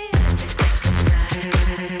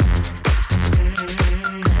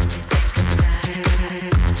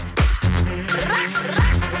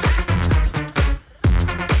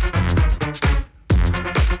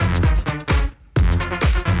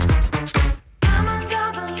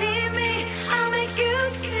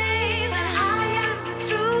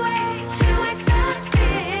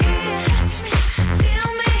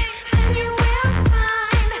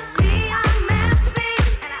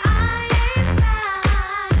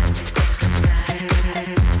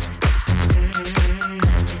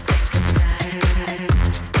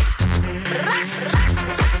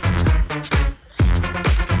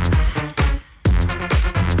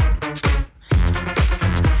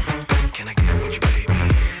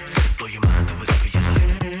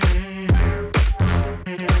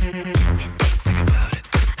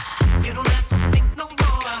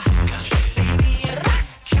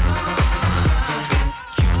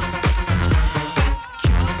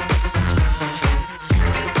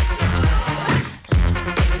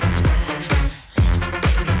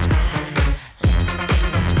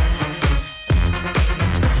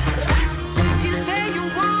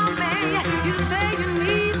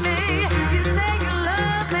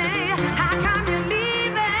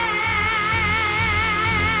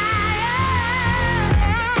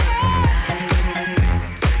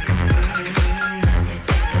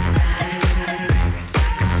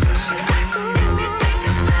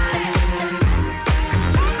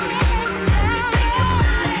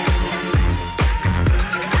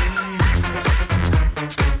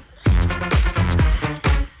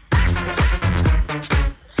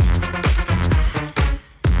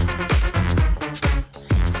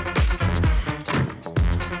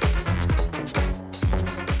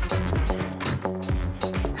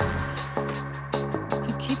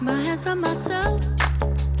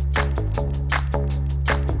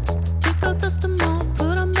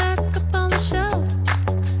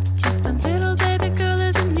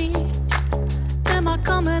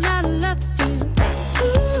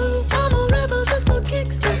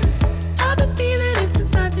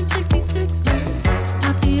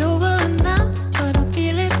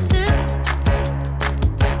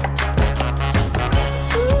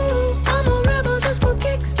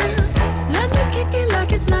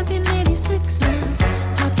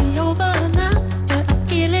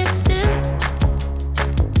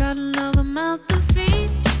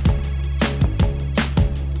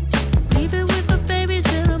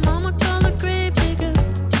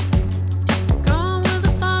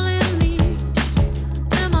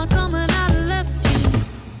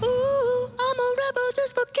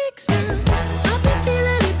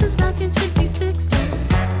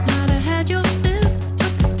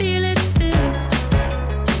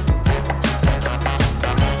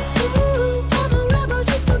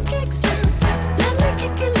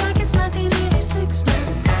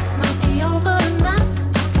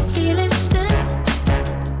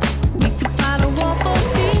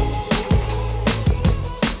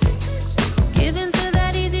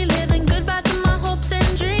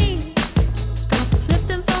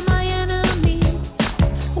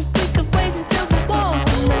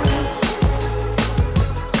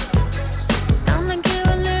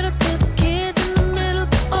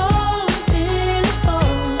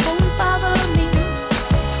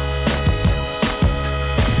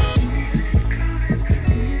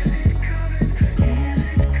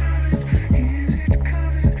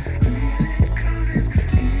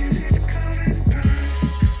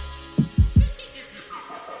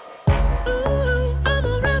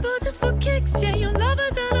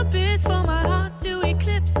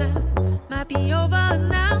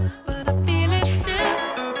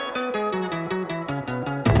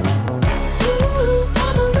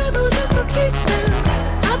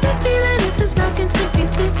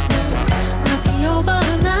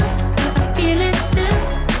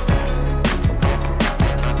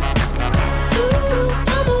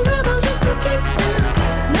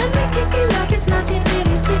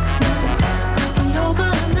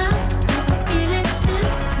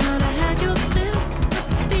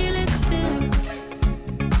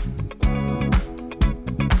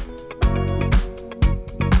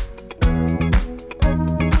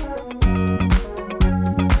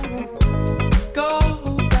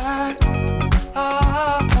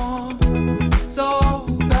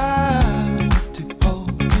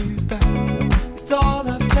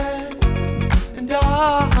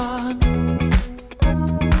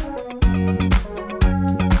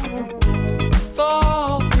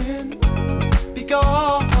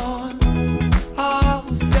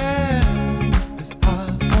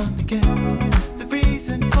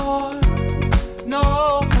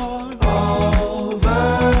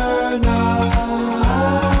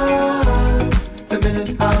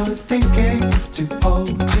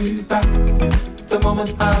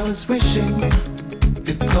I was wishing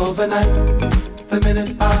it's overnight. The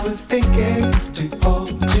minute I was thinking to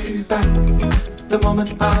hold you back. The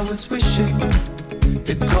moment I was wishing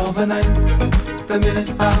it's overnight. The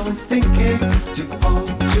minute I was thinking to hold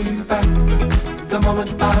you back. The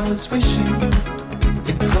moment I was wishing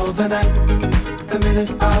it's overnight. The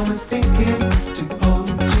minute I was thinking to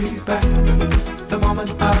hold you back. The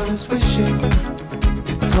moment I was wishing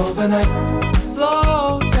it's overnight.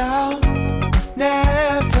 Slow down,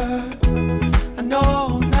 never. I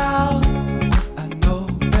know now, I know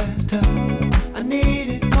better. I need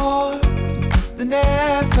it more than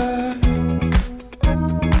ever.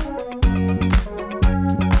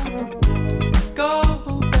 Go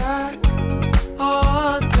back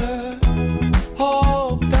under,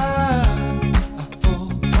 hope that I fall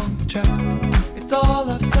on the track. It's all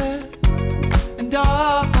I've said and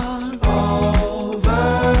done.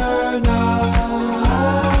 Over now.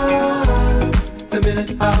 The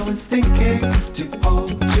minute I was thinking to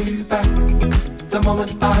hold you back. The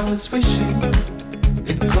moment I was wishing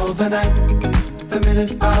it's overnight. The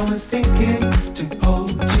minute I was thinking to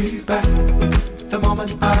hold you back. The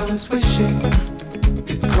moment I was wishing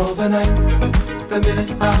it's overnight. The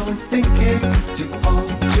minute I was thinking to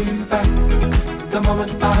hold you back. The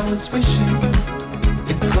moment I was wishing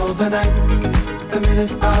it's overnight. The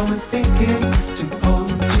minute I was thinking to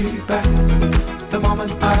hold you back. The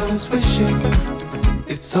moment I was wishing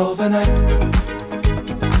it's overnight.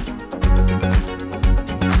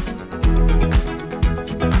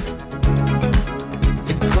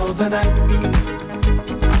 It's overnight.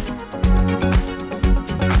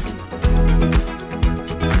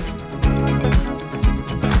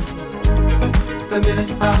 The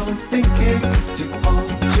minute I was thinking to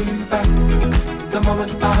hold you back. The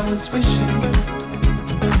moment I was wishing.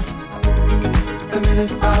 The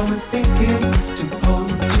minute I was thinking to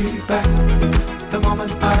hold you back. The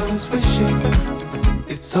moment I was wishing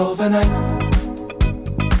it's overnight.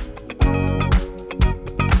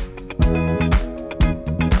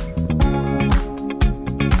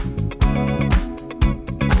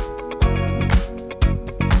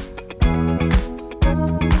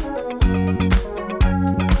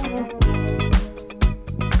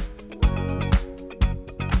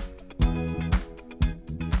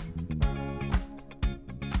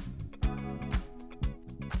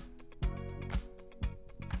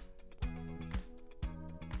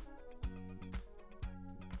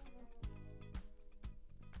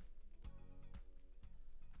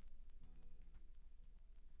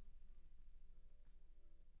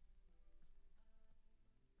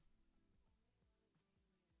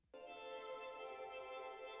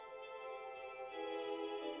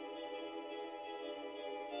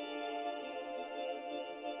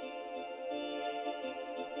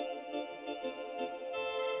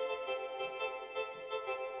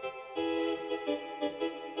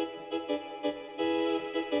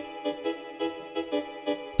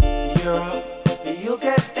 You're up, you'll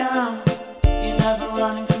get down. You're never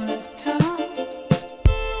running from this town.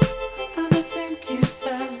 And I think you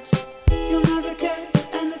said you'll never get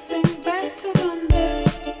anything better than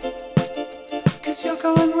this. 'Cause you're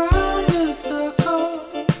going round in circles.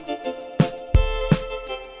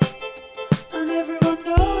 And everyone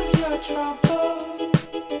knows your trouble.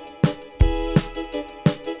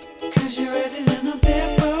 'Cause you read it in a big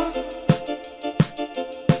book.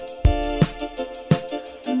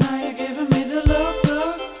 And now you're giving me the look.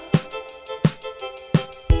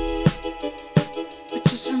 But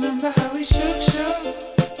just remember how we shook.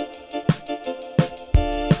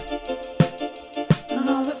 And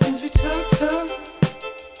all the things we took.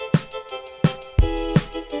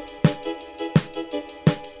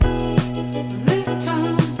 This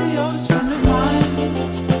time's the oldest friend of mine.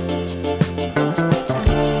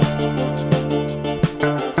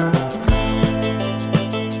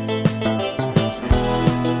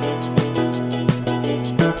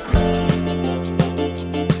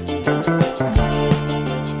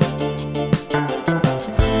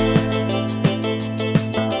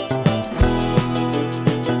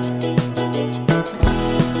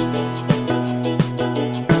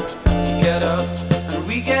 Get up and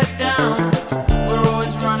we get down. We're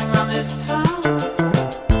always running around this town.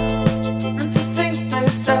 And to think they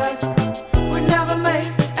said we'd never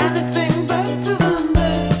make anything better than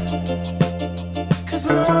this. 'Cause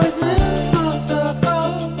we're always in small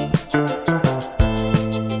circles.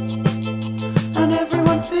 And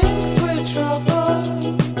everyone thinks we're trouble.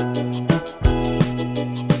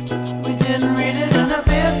 We didn't read it in a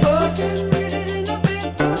big book.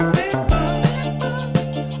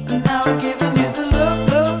 And now we're giving you the look.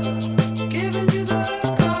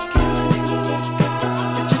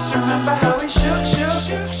 But just remember how we shook.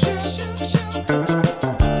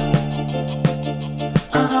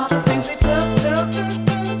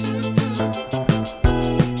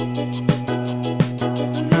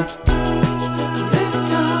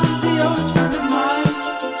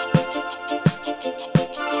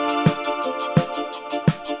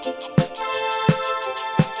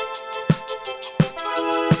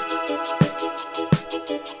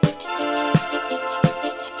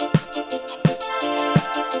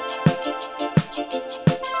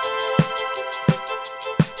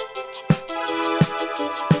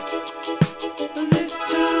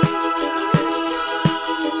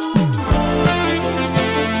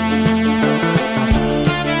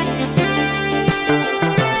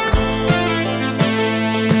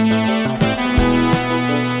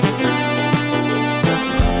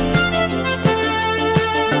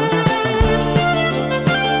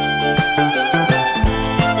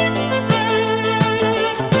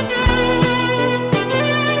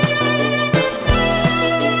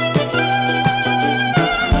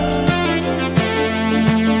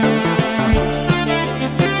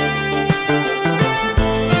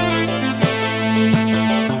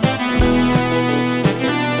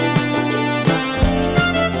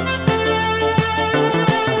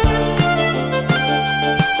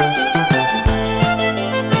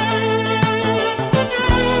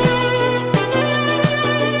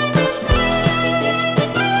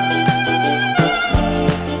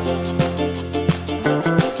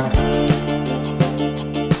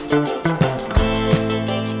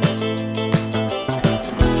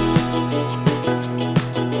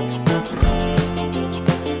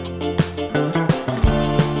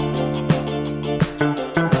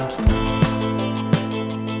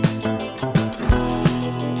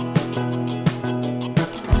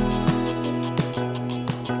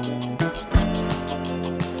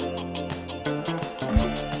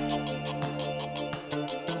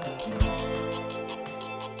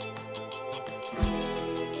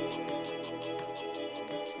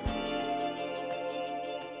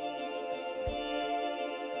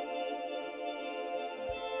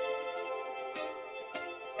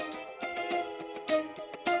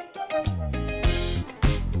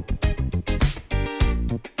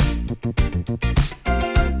 As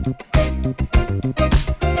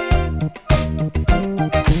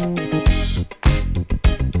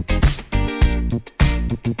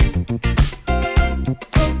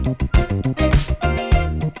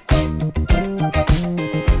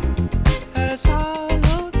I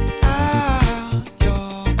look out,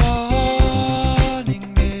 you're warning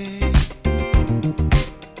me.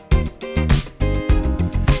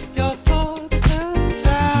 Your thoughts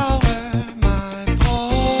devour my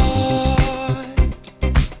point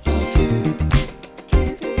of view.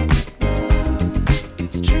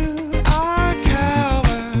 It's true, I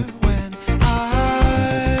cower when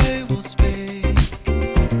I will speak.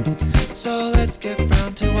 So let's get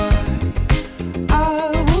round to why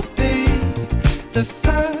I will be the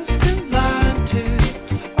first in line to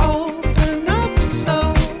open up,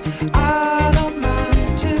 so I don't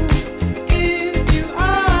mind to give you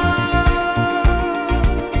all.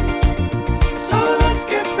 So let's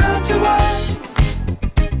get round to why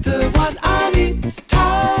the one I need is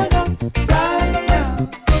tied up right now.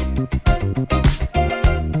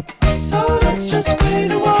 So let's just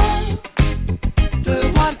wait a while.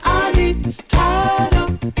 The one I need is tied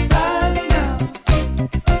up right now.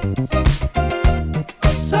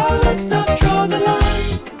 So let's not draw the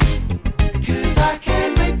line, 'cause I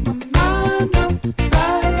can't make my mind up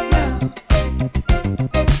right now.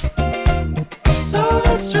 So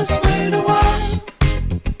let's just wait a while.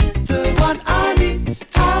 The one I need is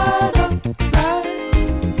tied up right.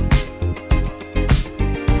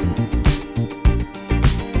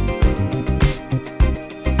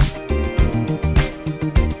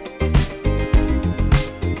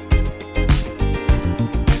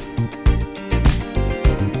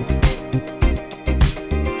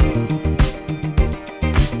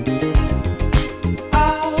 I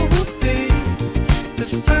will be the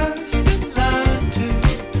first in line to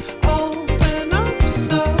open up,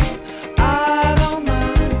 so I don't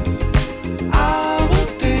mind. I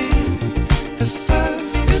will be the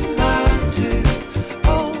first in line to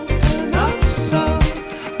open up, so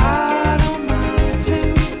I don't mind to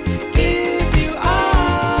give you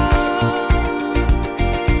all.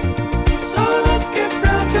 So let's get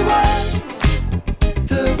round to why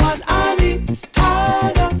the one I need is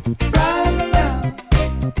tied up right now.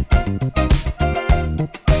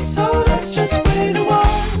 So let's just wait a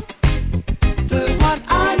while. The one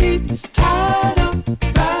I need is tied up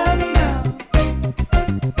right now.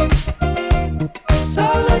 So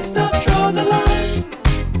let's not draw the line,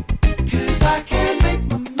 'cause I can't make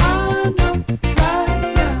my mind up right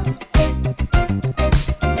now.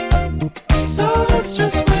 So let's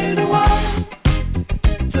just wait a while.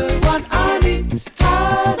 The one I need is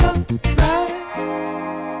tied up right.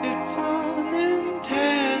 It's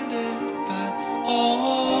unintended, but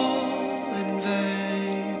all in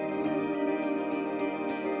vain.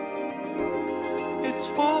 It's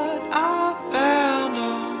what I found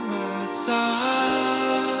on my side.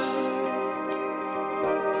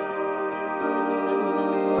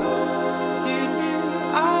 You knew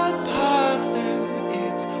I'd pass through,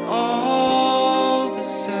 it's all the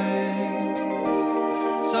same.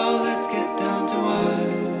 So let's get down to why.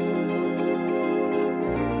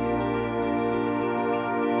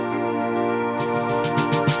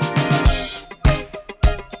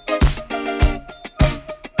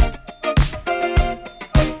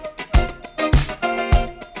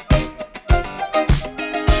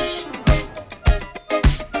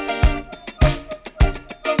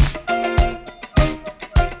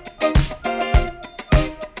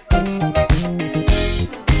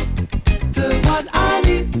 The one I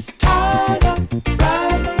need is tied up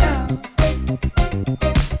right now.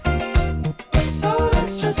 So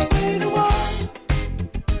let's just wait a while.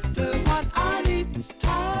 The one I need is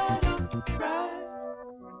tied up right.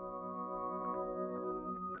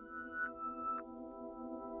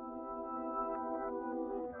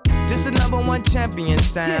 This is number one champion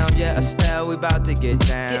sound. Yeah, Estelle, we about to get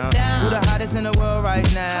down. Who the hottest in the world right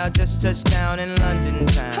now? Just touched down in London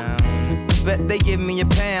town. Bet they give me a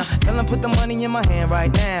pound. Tell them put the money in my hand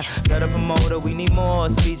right now. Got a promoter, we need more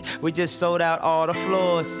seats. We just sold out all the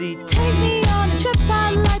floor seats. Take me on a trip,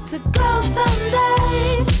 I'd like to go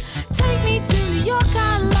someday. Take me to New York,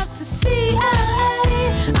 I'd love to see LA.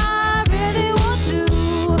 I really want to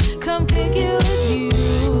come pick it with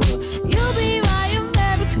you. You'll be my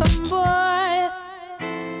American boy.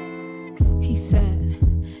 He said,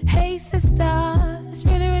 hey sister, it's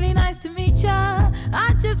really, really nice to meet ya.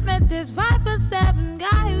 I just met this 5'7"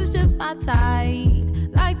 guy who's just my type.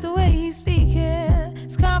 Like the way he's speaking,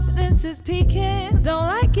 his confidence is peaking. Don't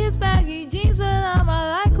like his baggy jeans, but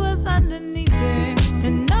I'ma like what's underneath it.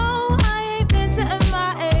 And no, I ain't been to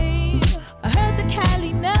MIA. I heard the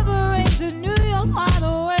Cali never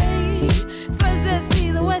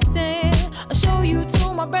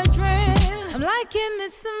liking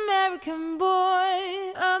this American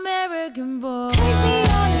boy, American boy. Take me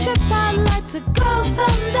on a trip, I'd like to go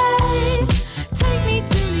someday. Take me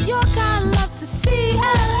to New York, I'd love to see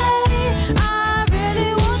LA. I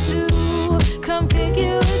really want to come kick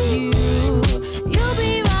it with you. You'll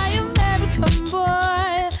be my American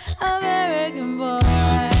boy, American boy.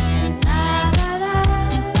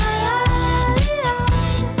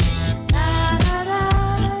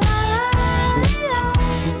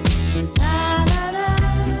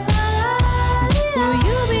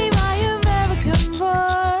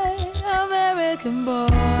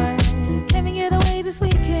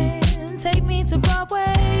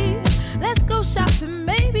 Shopping,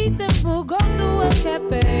 maybe then we'll go to a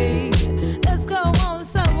cafe. Let's go on the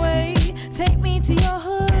subway, take me to your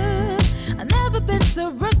hood. I've never been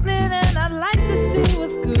to Brooklyn and I'd like to see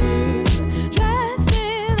what's good. Dressed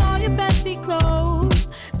in all your fancy clothes,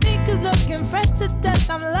 sneakers looking fresh to death.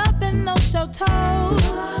 I'm loving no show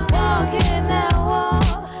toes. Walking that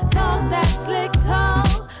walk, talk that slick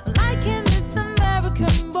talk. I'm liking this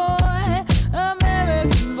American boy,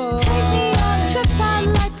 American boy. Take me on a trip, I'd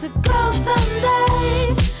like to go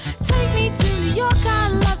someday. Take me to New York,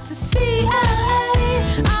 I'd love to see LA.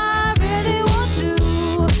 I really want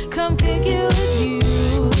to come kick it with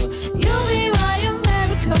you. You'll be my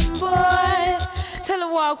American boy. Tell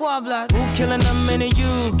her walk, block. Who killing them in the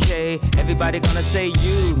UK? Everybody gonna say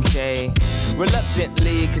UK.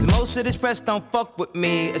 Reluctantly, cause most of this press don't fuck with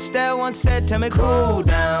me. Estelle once said, tell me cool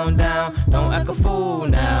down, down. Don't act a fool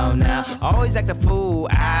now, now. Always act a fool,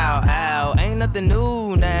 ow, ow. Ain't nothing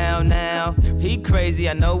new now, now. He crazy,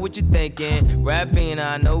 I know what you're thinking. Rappina,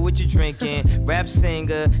 I know what you're drinking. Rap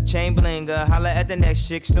singer, chain blinger. Holla at the next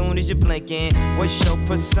chick soon as you're blinking. What's your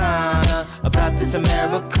persona about this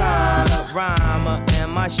Americana? Rhymer,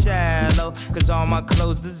 am I shallow? Cause all my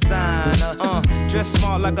clothes designer. Dress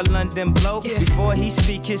smart like a London bloke. Before he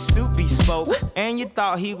speak, his suit be spoke. And you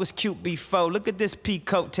thought he was cute before. Look at this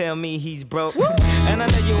peacoat, tell me he's broke. And I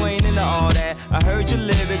know you ain't into all that. I heard your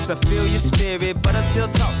lyrics, I feel your spirit. But I still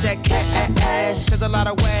talk that cat ass. Cause a lot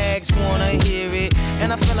of wags wanna hear it.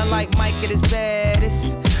 And I'm feeling like Mike at his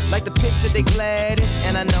baddest. Like the pips at they gladdest.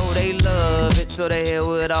 And I know they love it. So they hell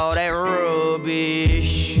with all that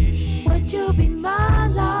rubbish. Would you be my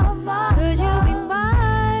lover? Could you be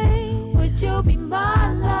mine? Would you be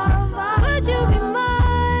my lover? Would you be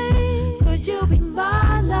mine? Could you be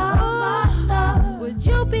my lover? Would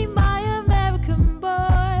you be my American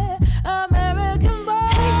boy? American boy.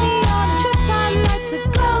 Take me on a trip, I'd like to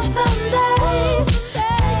go someday.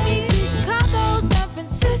 Take me to Chicago, San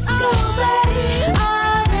Francisco, babe. I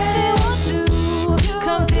really want to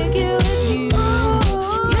come kick it with you.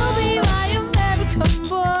 You'll be my American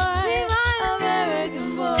boy, American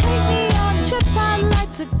boy. Take me on a trip, I'd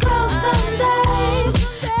like to go someday.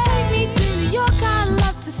 Take me to New York, I'd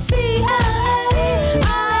love to see LA.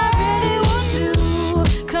 I really want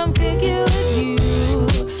to come kick it with you.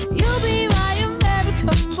 You'll be my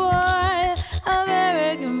American boy,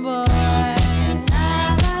 American boy.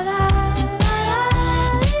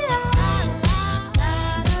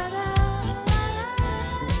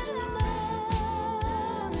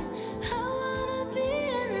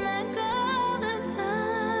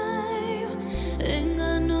 Ain't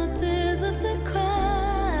got no tears left to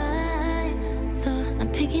cry. So I'm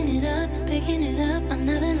picking it up, I'm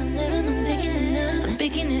living, I'm picking it up. I'm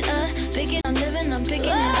picking it up, I'm living, I'm picking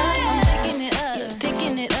it up. I'm picking it up, yeah,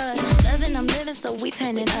 picking it up. Loving, I'm living, so we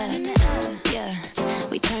turn it up. Yeah,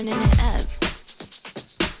 we turning it up.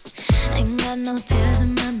 Ain't got no tears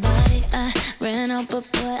in my body, I ran out,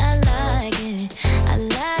 but boy, I like it. I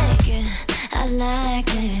like it, I like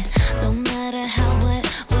it. Don't matter how, what,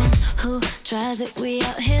 when, who tries it, we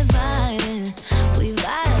out here vibing. We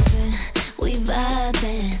vibing, we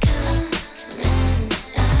vibing.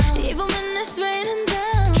 Even when it's raining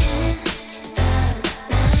down, can't stop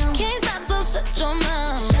now. Can't stop, so shut your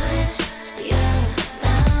mouth. Shut your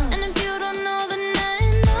mouth. And if you don't know, then I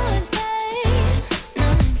know it, babe.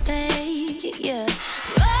 Know it, babe, yeah.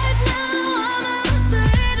 Right now, I'm in a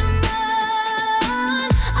state of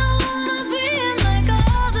mind. I wanna be in like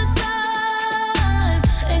all the time.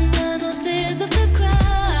 Ain't got no tears left to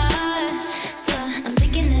cry. So I'm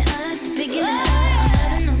picking it up, picking it up.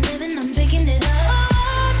 I'm living, I'm picking it up.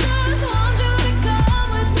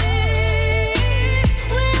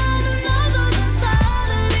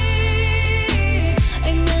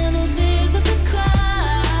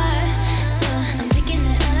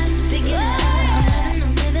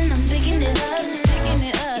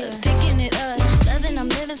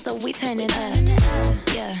 So we turn it up,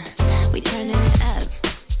 yeah, we turning it up.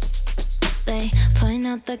 They point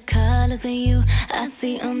out the color colors in you. I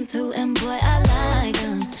see them too, and boy, I like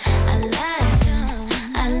them. I like them.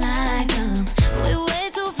 I like them. We way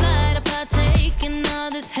too fly to partake in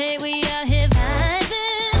all this hate. We out here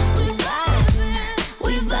vibing. We vibing.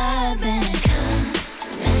 We vibing.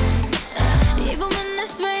 Coming up. Even when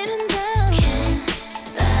it's raining down. Can't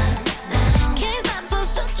stop now. Can't stop,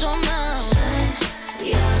 so shut your mouth. Shut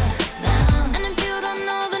your mouth. And if you don't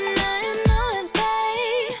know, then now you know it,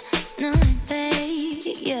 babe. Know it,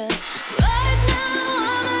 babe. Yeah. Right now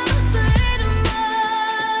I'm in a state of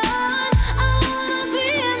mind. I wanna be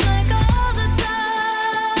in like all the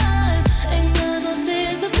time. Ain't got no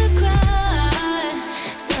tears left to cry.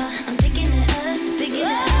 So I'm picking it up, picking it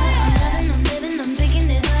up. I'm loving, I'm living, I'm picking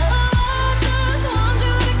it up. I just want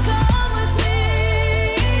you to come with me.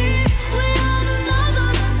 We on another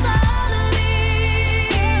mentality.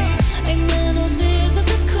 Ain't got no tears left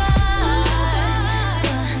to cry.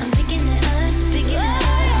 So I'm picking it up, picking it up.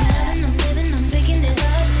 I'm loving, I'm living, I'm picking it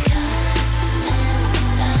up.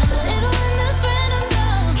 Even when it's raining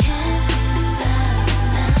down, can't stop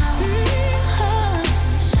now.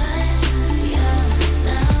 Shut your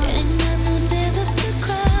mouth. Ain't got no tears left to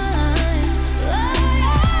cry. I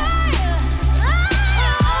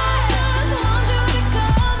just want you to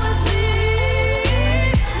come with me.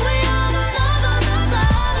 We on another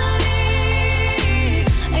mentality.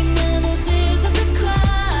 Ain't got no tears left to cry.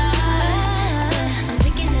 I'm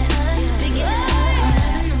picking it up, picking it up.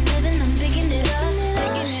 I'm loving, I'm living, I'm picking it up,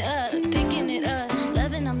 picking it up, picking it up.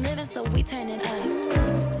 Loving, I'm living, so we turn it up.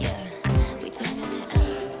 Yeah, we turning it up.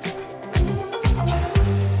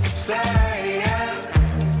 Say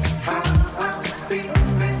how I'm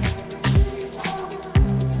feeling.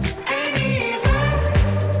 Ain't easy,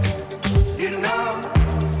 you know.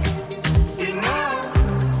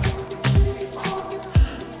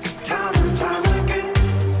 Time and time again.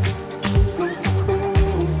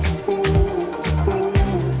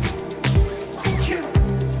 Yeah.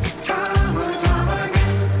 Time and time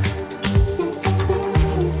again.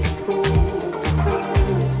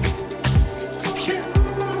 Yeah.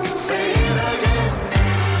 Say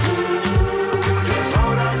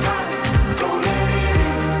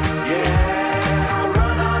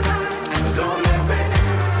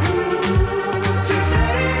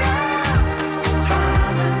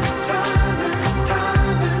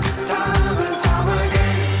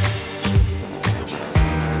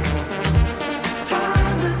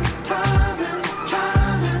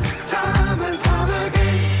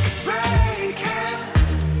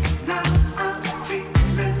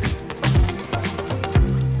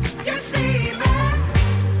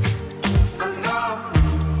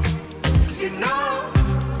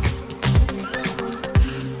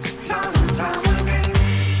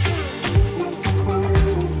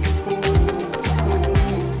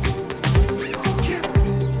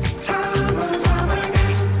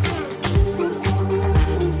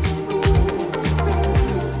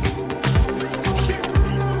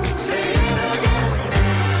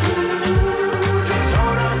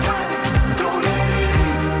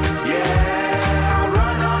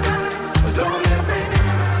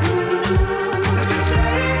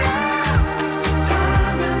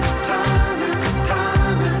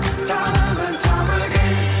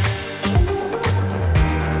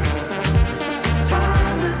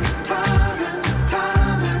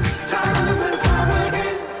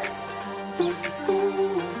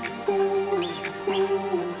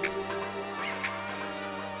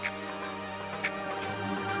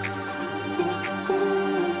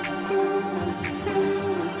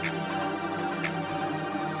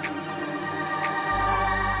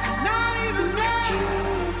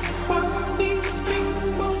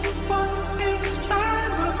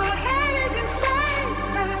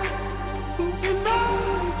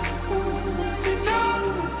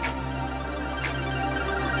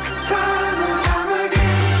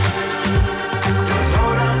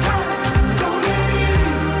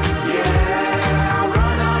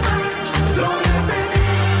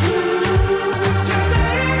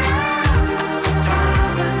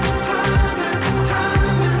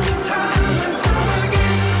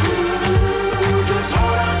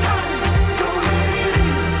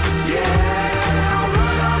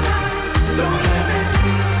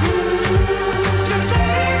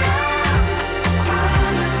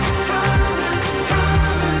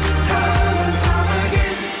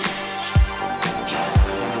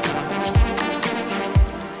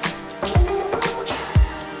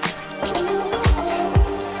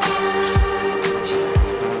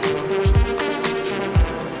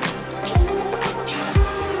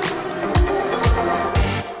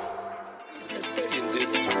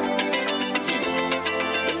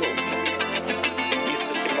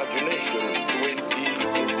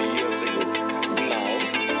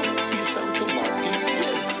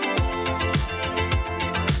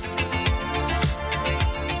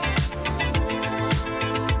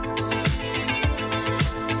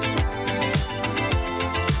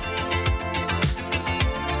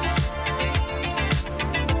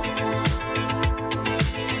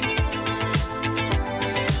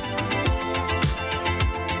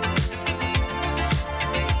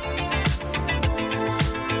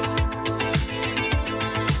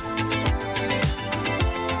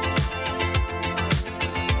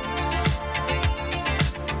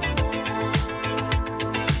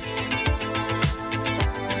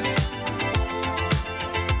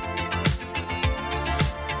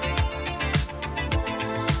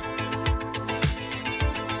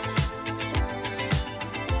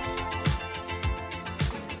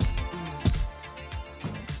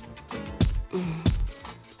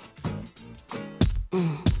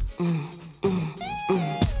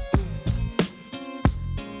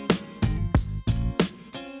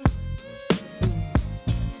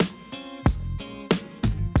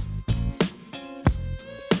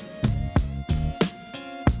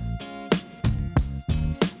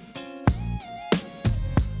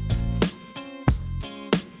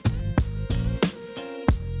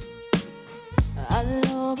I'll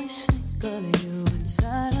always think of you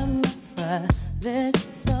inside of my private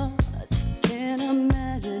thoughts. Can't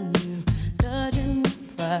imagine you touching my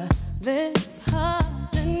private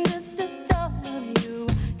parts. And just the thought of you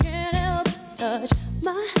can't help but touch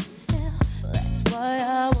myself. That's why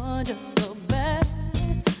I want you so bad.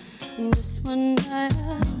 And just one night,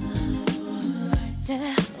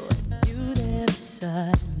 yeah, with you there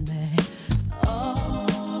beside me.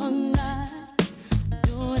 All night,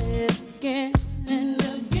 doing it again. And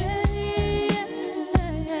again,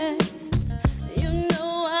 you know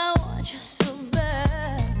I want you so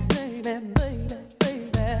bad, baby, baby,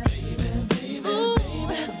 baby. Ooh,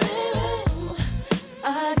 baby,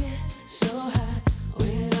 I get so high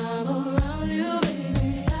when I'm around you,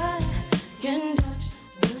 baby. I can touch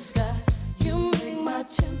the sky. You make my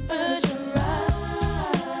temperature rise.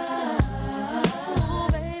 Ooh,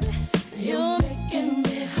 baby, you're making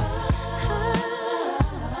me high.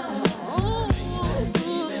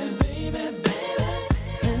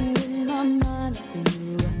 And in my mind for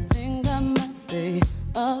you, I think I might be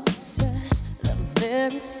obsessed. The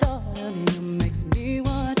very thought of you makes me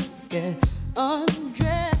want to get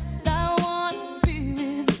undressed. I want to be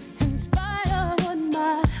with you in spite of what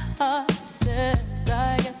my heart says.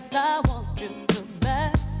 I guess I want you so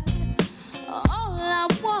bad. All I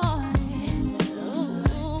want is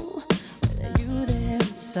you there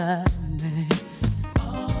inside me.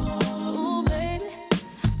 Oh, baby.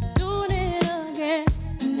 Doing it again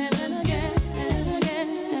and again and again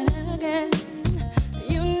and again.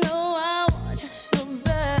 You know I want you so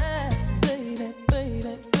bad, baby,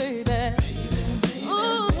 baby, baby.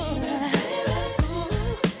 Ooh,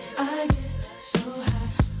 I get so high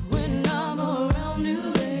when I'm around you,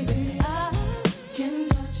 baby. I can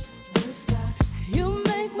touch the sky. You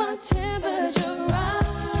make my temperature rise.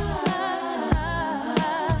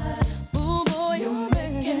 Ooh, boy, you're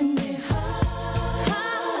making me high.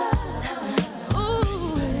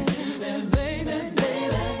 Ooh, baby, baby,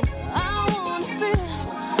 baby. I wanna feel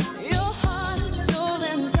your heart and soul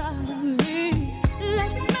inside of me.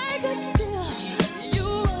 Let's make a deal. You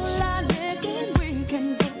and I naked, we can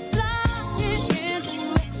go flying into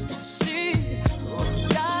ecstasy.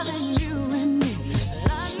 Darling, you and me,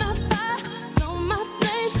 light my fire, blow my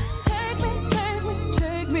flame. Take me, take me,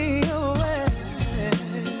 take me away.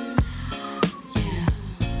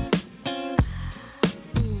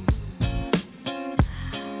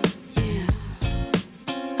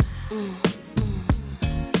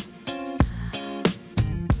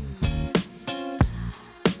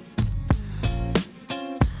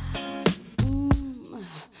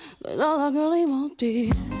 But all I really want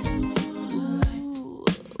be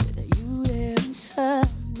with you there inside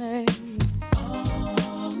me.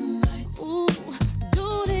 Ooh,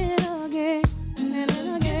 doing it again and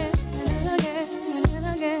again and again and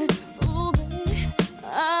again. Ooh, baby,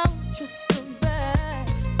 I want you so bad,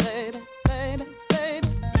 baby, baby, baby,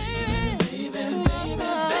 baby, baby,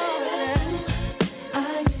 baby. I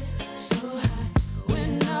get so high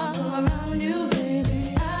when I'm around you, baby.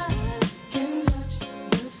 I can touch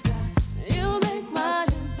the sky. You make my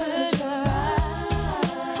temperature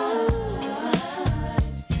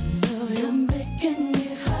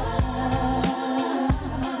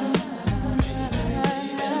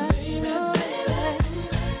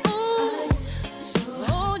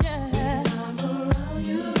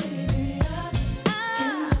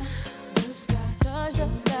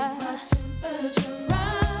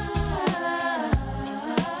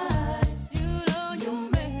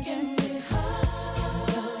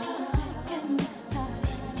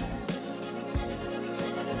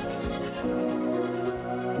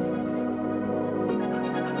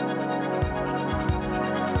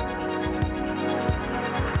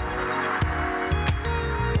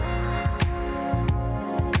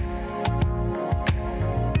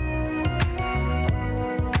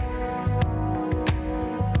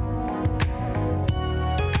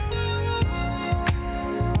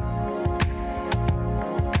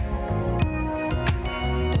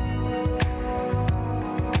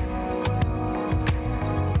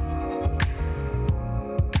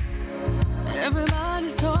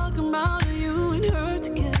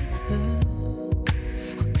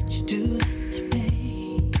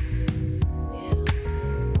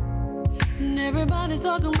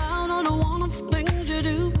all the wonderful things you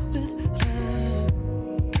do with her,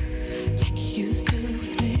 like you used to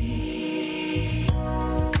with me.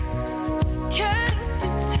 Can you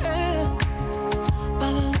tell by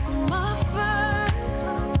the look on my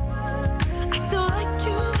face? I still like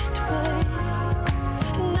you that way.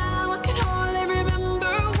 Now I can hardly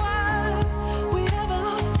remember why we ever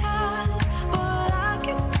lost touch, but I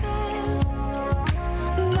can tell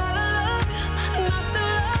that I love you and I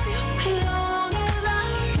still love you as long as I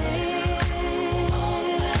live.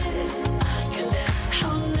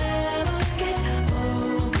 I'll never get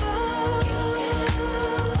over you.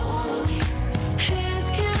 It's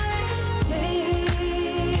killing me.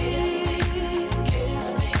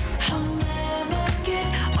 I'll never get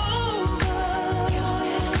over you.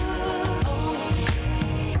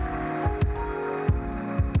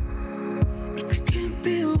 If you can't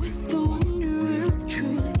be with the one you really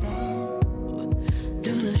truly love,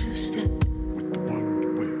 do the two-step with the one you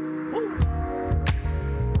will.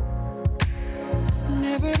 And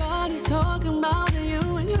everybody's talking about you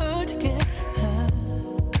and her together.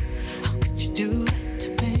 How could you do that to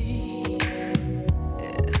me?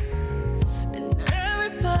 Yeah. And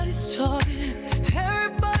everybody's talking,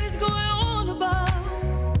 everybody's going on about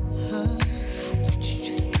her, what you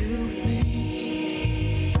just do with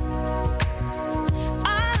me. I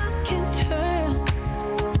can tell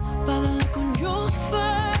by the look on your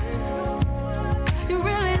face, you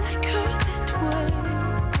really like her that way.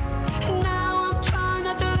 And now I'm trying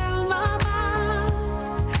not to lose my mind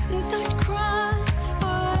and start to cry,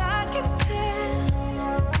 but I can tell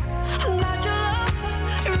that you love her,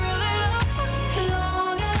 you really love her, as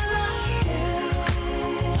long as I live.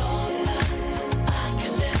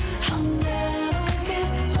 I'll never get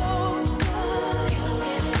over you.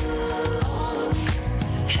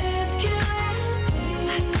 It's killing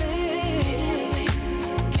me.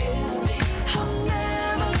 I'll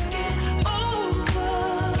never get over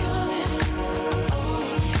you.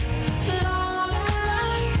 Long as I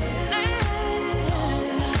live,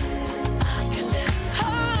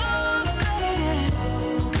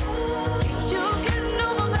 you can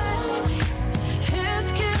know that it's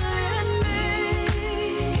killing me.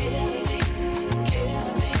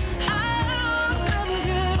 I'll never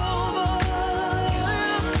get over you.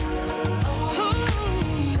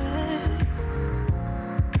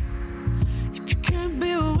 If you can't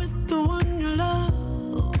be with the one you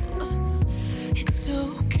love, it's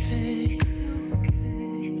okay.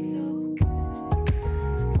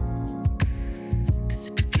 'Cause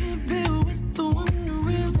if you can't be with the one you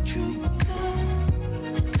really truly love,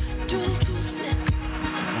 do the two-step.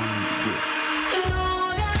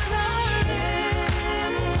 Long as I live,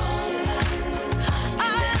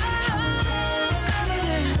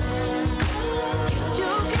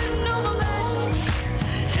 you can know that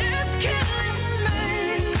it's killing me.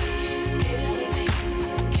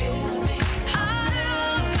 I'll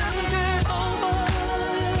never get over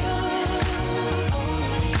you.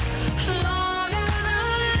 Long as I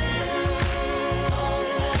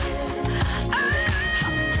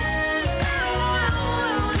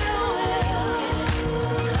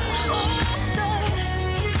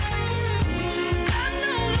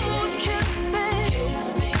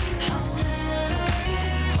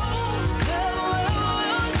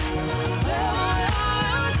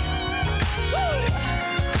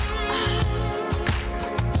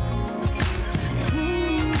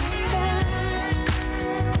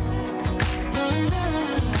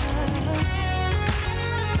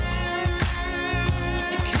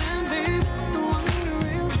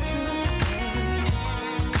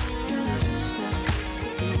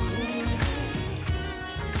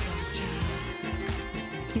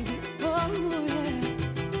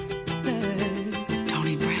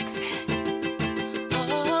Tony Braxton.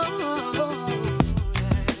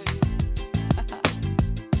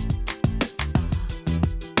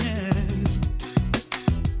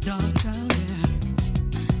 Dark child, yeah.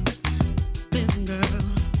 Listen, girl,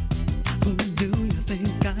 who do you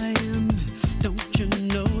think I am? Don't you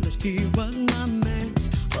know that he was my man?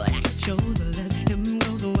 But I chose to let him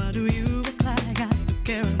go, so why do you act like I still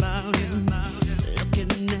care about him?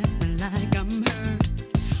 Looking at me like I'm hurt,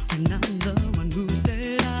 when I'm the one who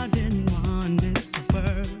said I didn't want it to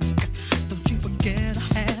work. Don't you forget I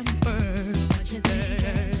had him first. What you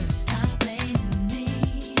think? Stop blaming me.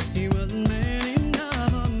 He wasn't man enough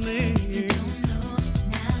for me. If you don't know,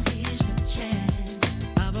 now here's your chance.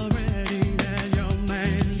 I've already had your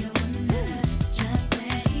man. Do you wonder just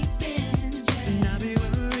where he's been?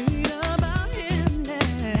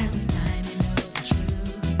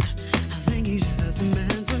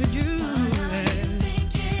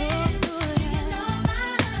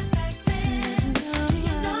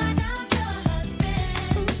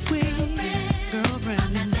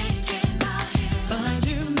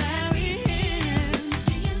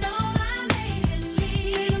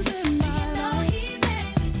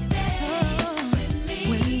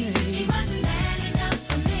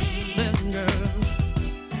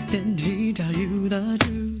 the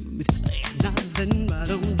truth. Ain't nothing but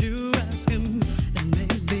don't you ask him. And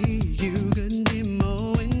maybe you could be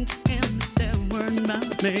more intense than word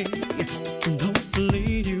about me. And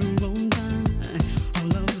hopefully you won't find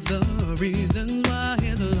all of the reasons why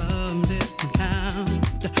his love didn't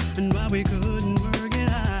count and why we couldn't work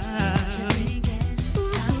it out.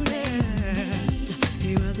 Ooh, yeah.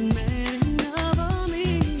 He wasn't man enough for me.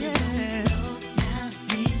 Yeah. Now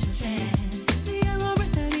here's your chance. See, I'm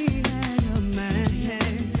already had your man.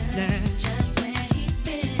 Yeah. Just where he's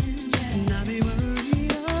been. Yeah. And I'll be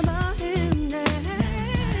worried about him. Yeah.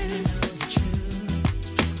 Next time I know the truth.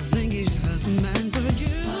 I think he's just a man for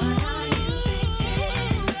you. What are you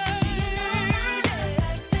thinking? Do you know my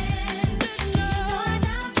husband? Do you know I'm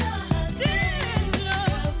not your husband?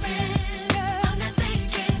 Girlfriend, I'm not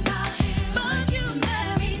thinking about him, but you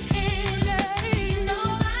married him. You know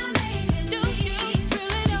I made him leave.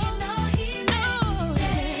 You know he meant to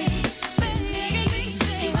stay with me.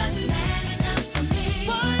 He wasn't man enough for me.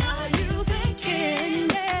 What are you thinking?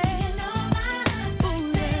 Do you know my husband?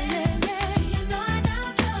 Do you know I'm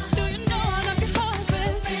not your husband? Do you know I'm not your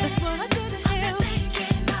husband? That's what I did to him. I'm not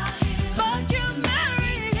thinking about him, but you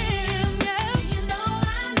married him. Yeah. You know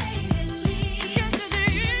I made him leave. Yes, you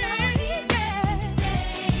did. You know he meant to stay.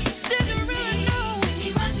 Did you really know he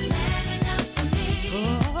wasn't man enough for me? Oh,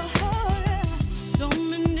 yeah. So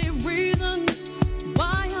many reasons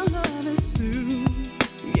why our love is through.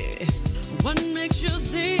 Yeah. What makes you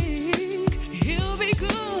think he'll be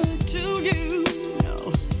good to you? No,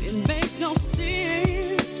 it makes no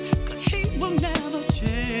sense, 'cause he will never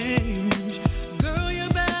change. Girl, you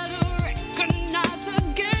better recognize the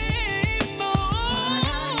game. What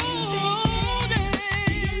are you thinking?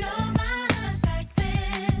 Do you know my husband?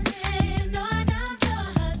 Do you know I'm not your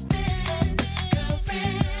husband?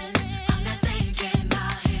 Girlfriend, I'm not thinking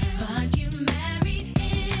about him, but you married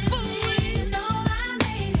him. You know I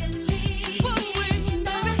made him leave. You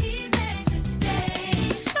know he meant to stay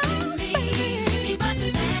with me. He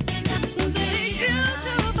wasn't man enough for me. You used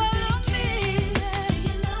to follow me. Do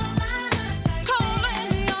you know my husband? Calling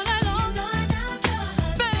me all night long. You know I'm not your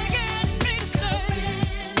husband. Begging me to stay.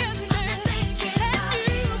 Yes, he did. And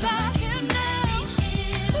you got him now.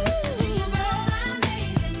 You know I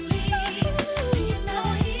made him leave. You know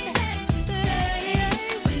he meant to stay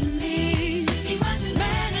with me. He wasn't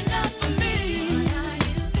man enough for me. What are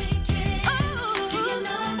you thinking? Do you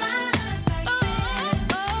know my husband? Do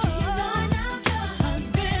you know I'm not your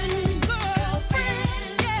husband?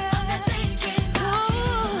 Girlfriend, I'm not thinking about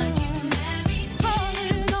him, but you married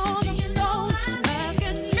him. Do you know I'm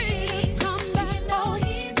asking me to come back? Oh,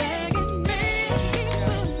 he begging me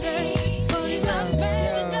to stay, but he's not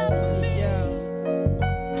man enough for me.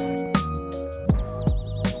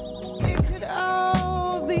 It could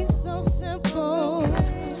all be so simple,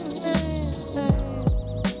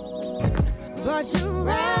 but you'd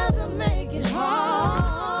rather make it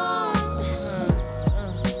hard.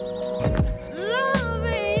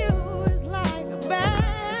 Loving you is like a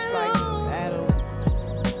battle.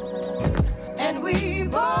 And we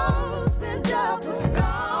both end up with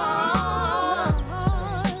scars.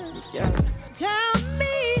 Tell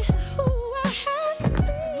me who I have to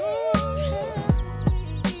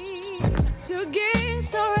be to get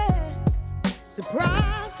so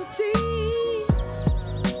reciprocity.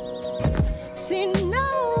 See, no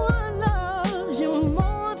one loves you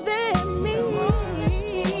more than me,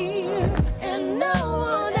 and no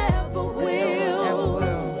one ever will.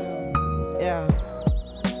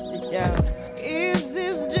 Yeah. Is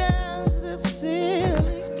this just a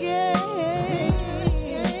silly game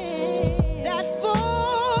that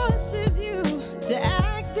forces you to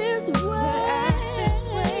act this way?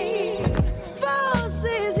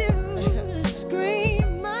 Forces you to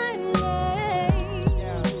scream my name.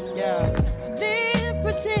 Then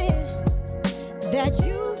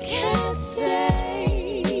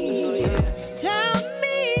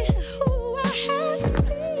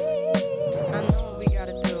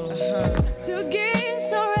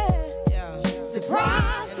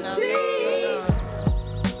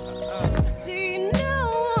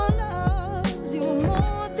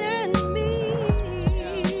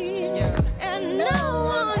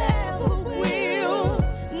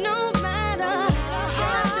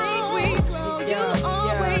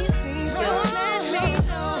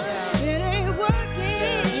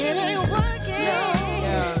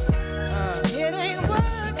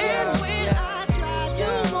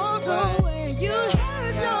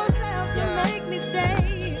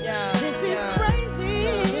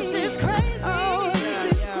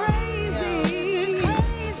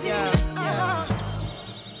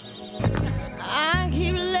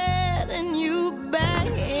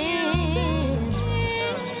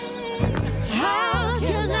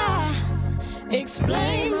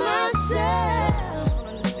explain myself.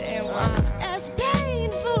 As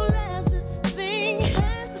painful as this thing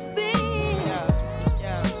has been,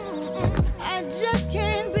 I just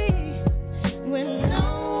can't be with no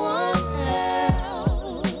one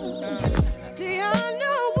else. See, I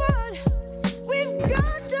know what we've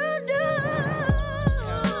got to do.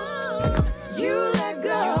 You let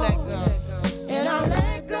go, and I'll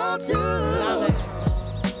let go too.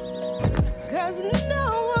 'Cause no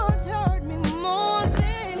one's hurt me more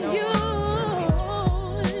than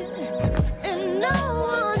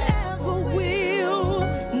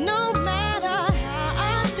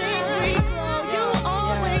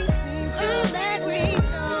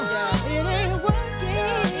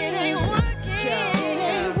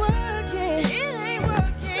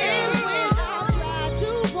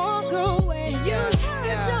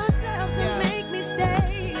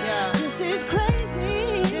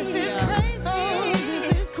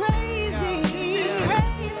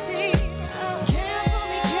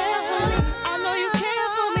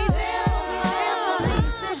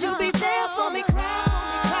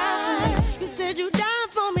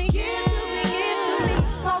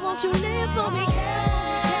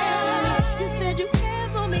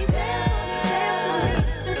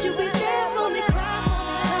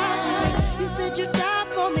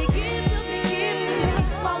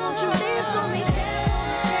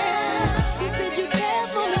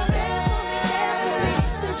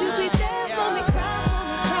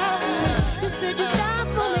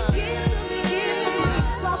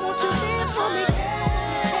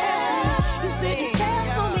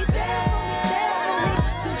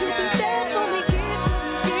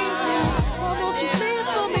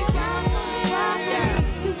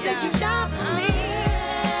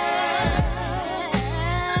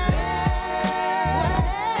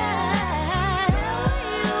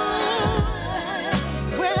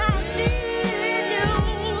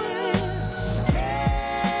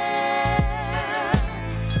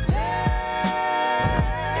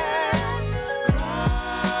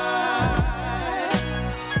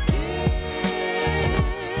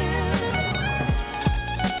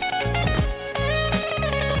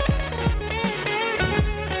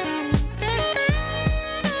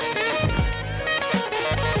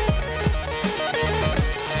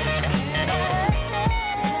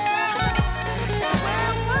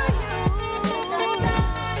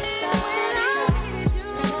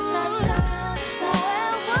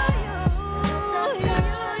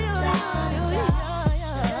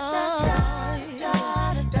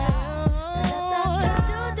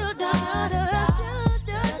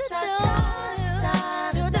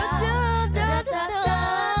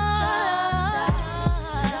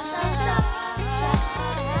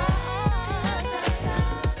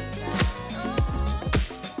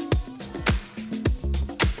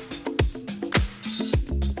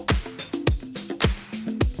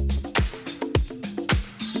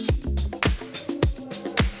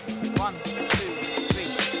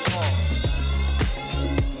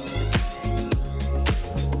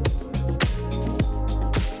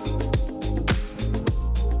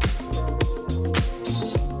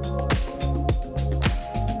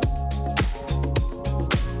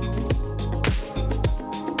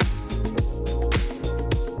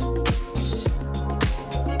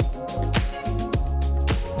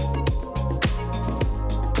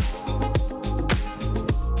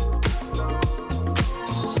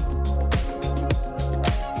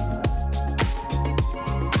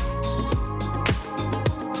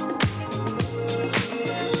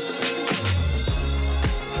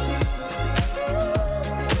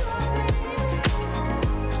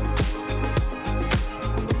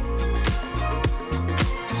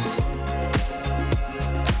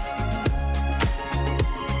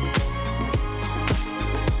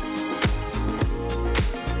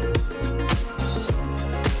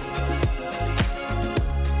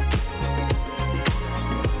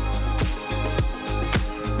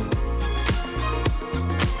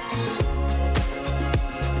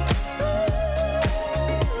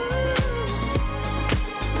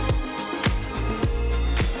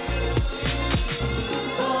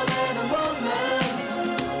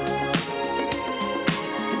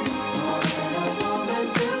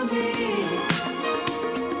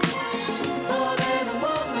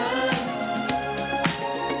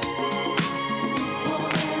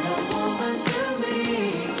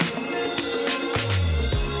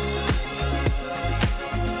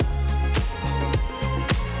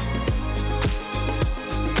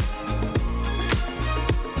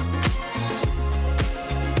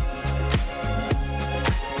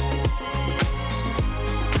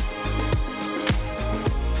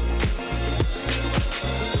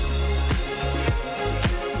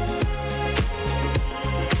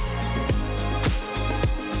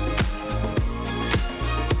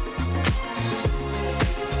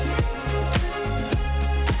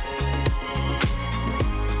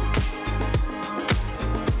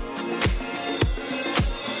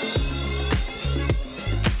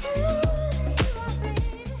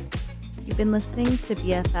been listening to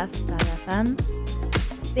BFF.FM.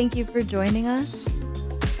 Thank you for joining us.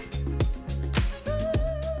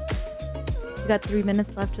 We got 3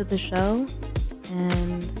 minutes left of the show,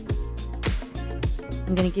 and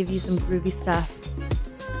I'm going to give you some groovy stuff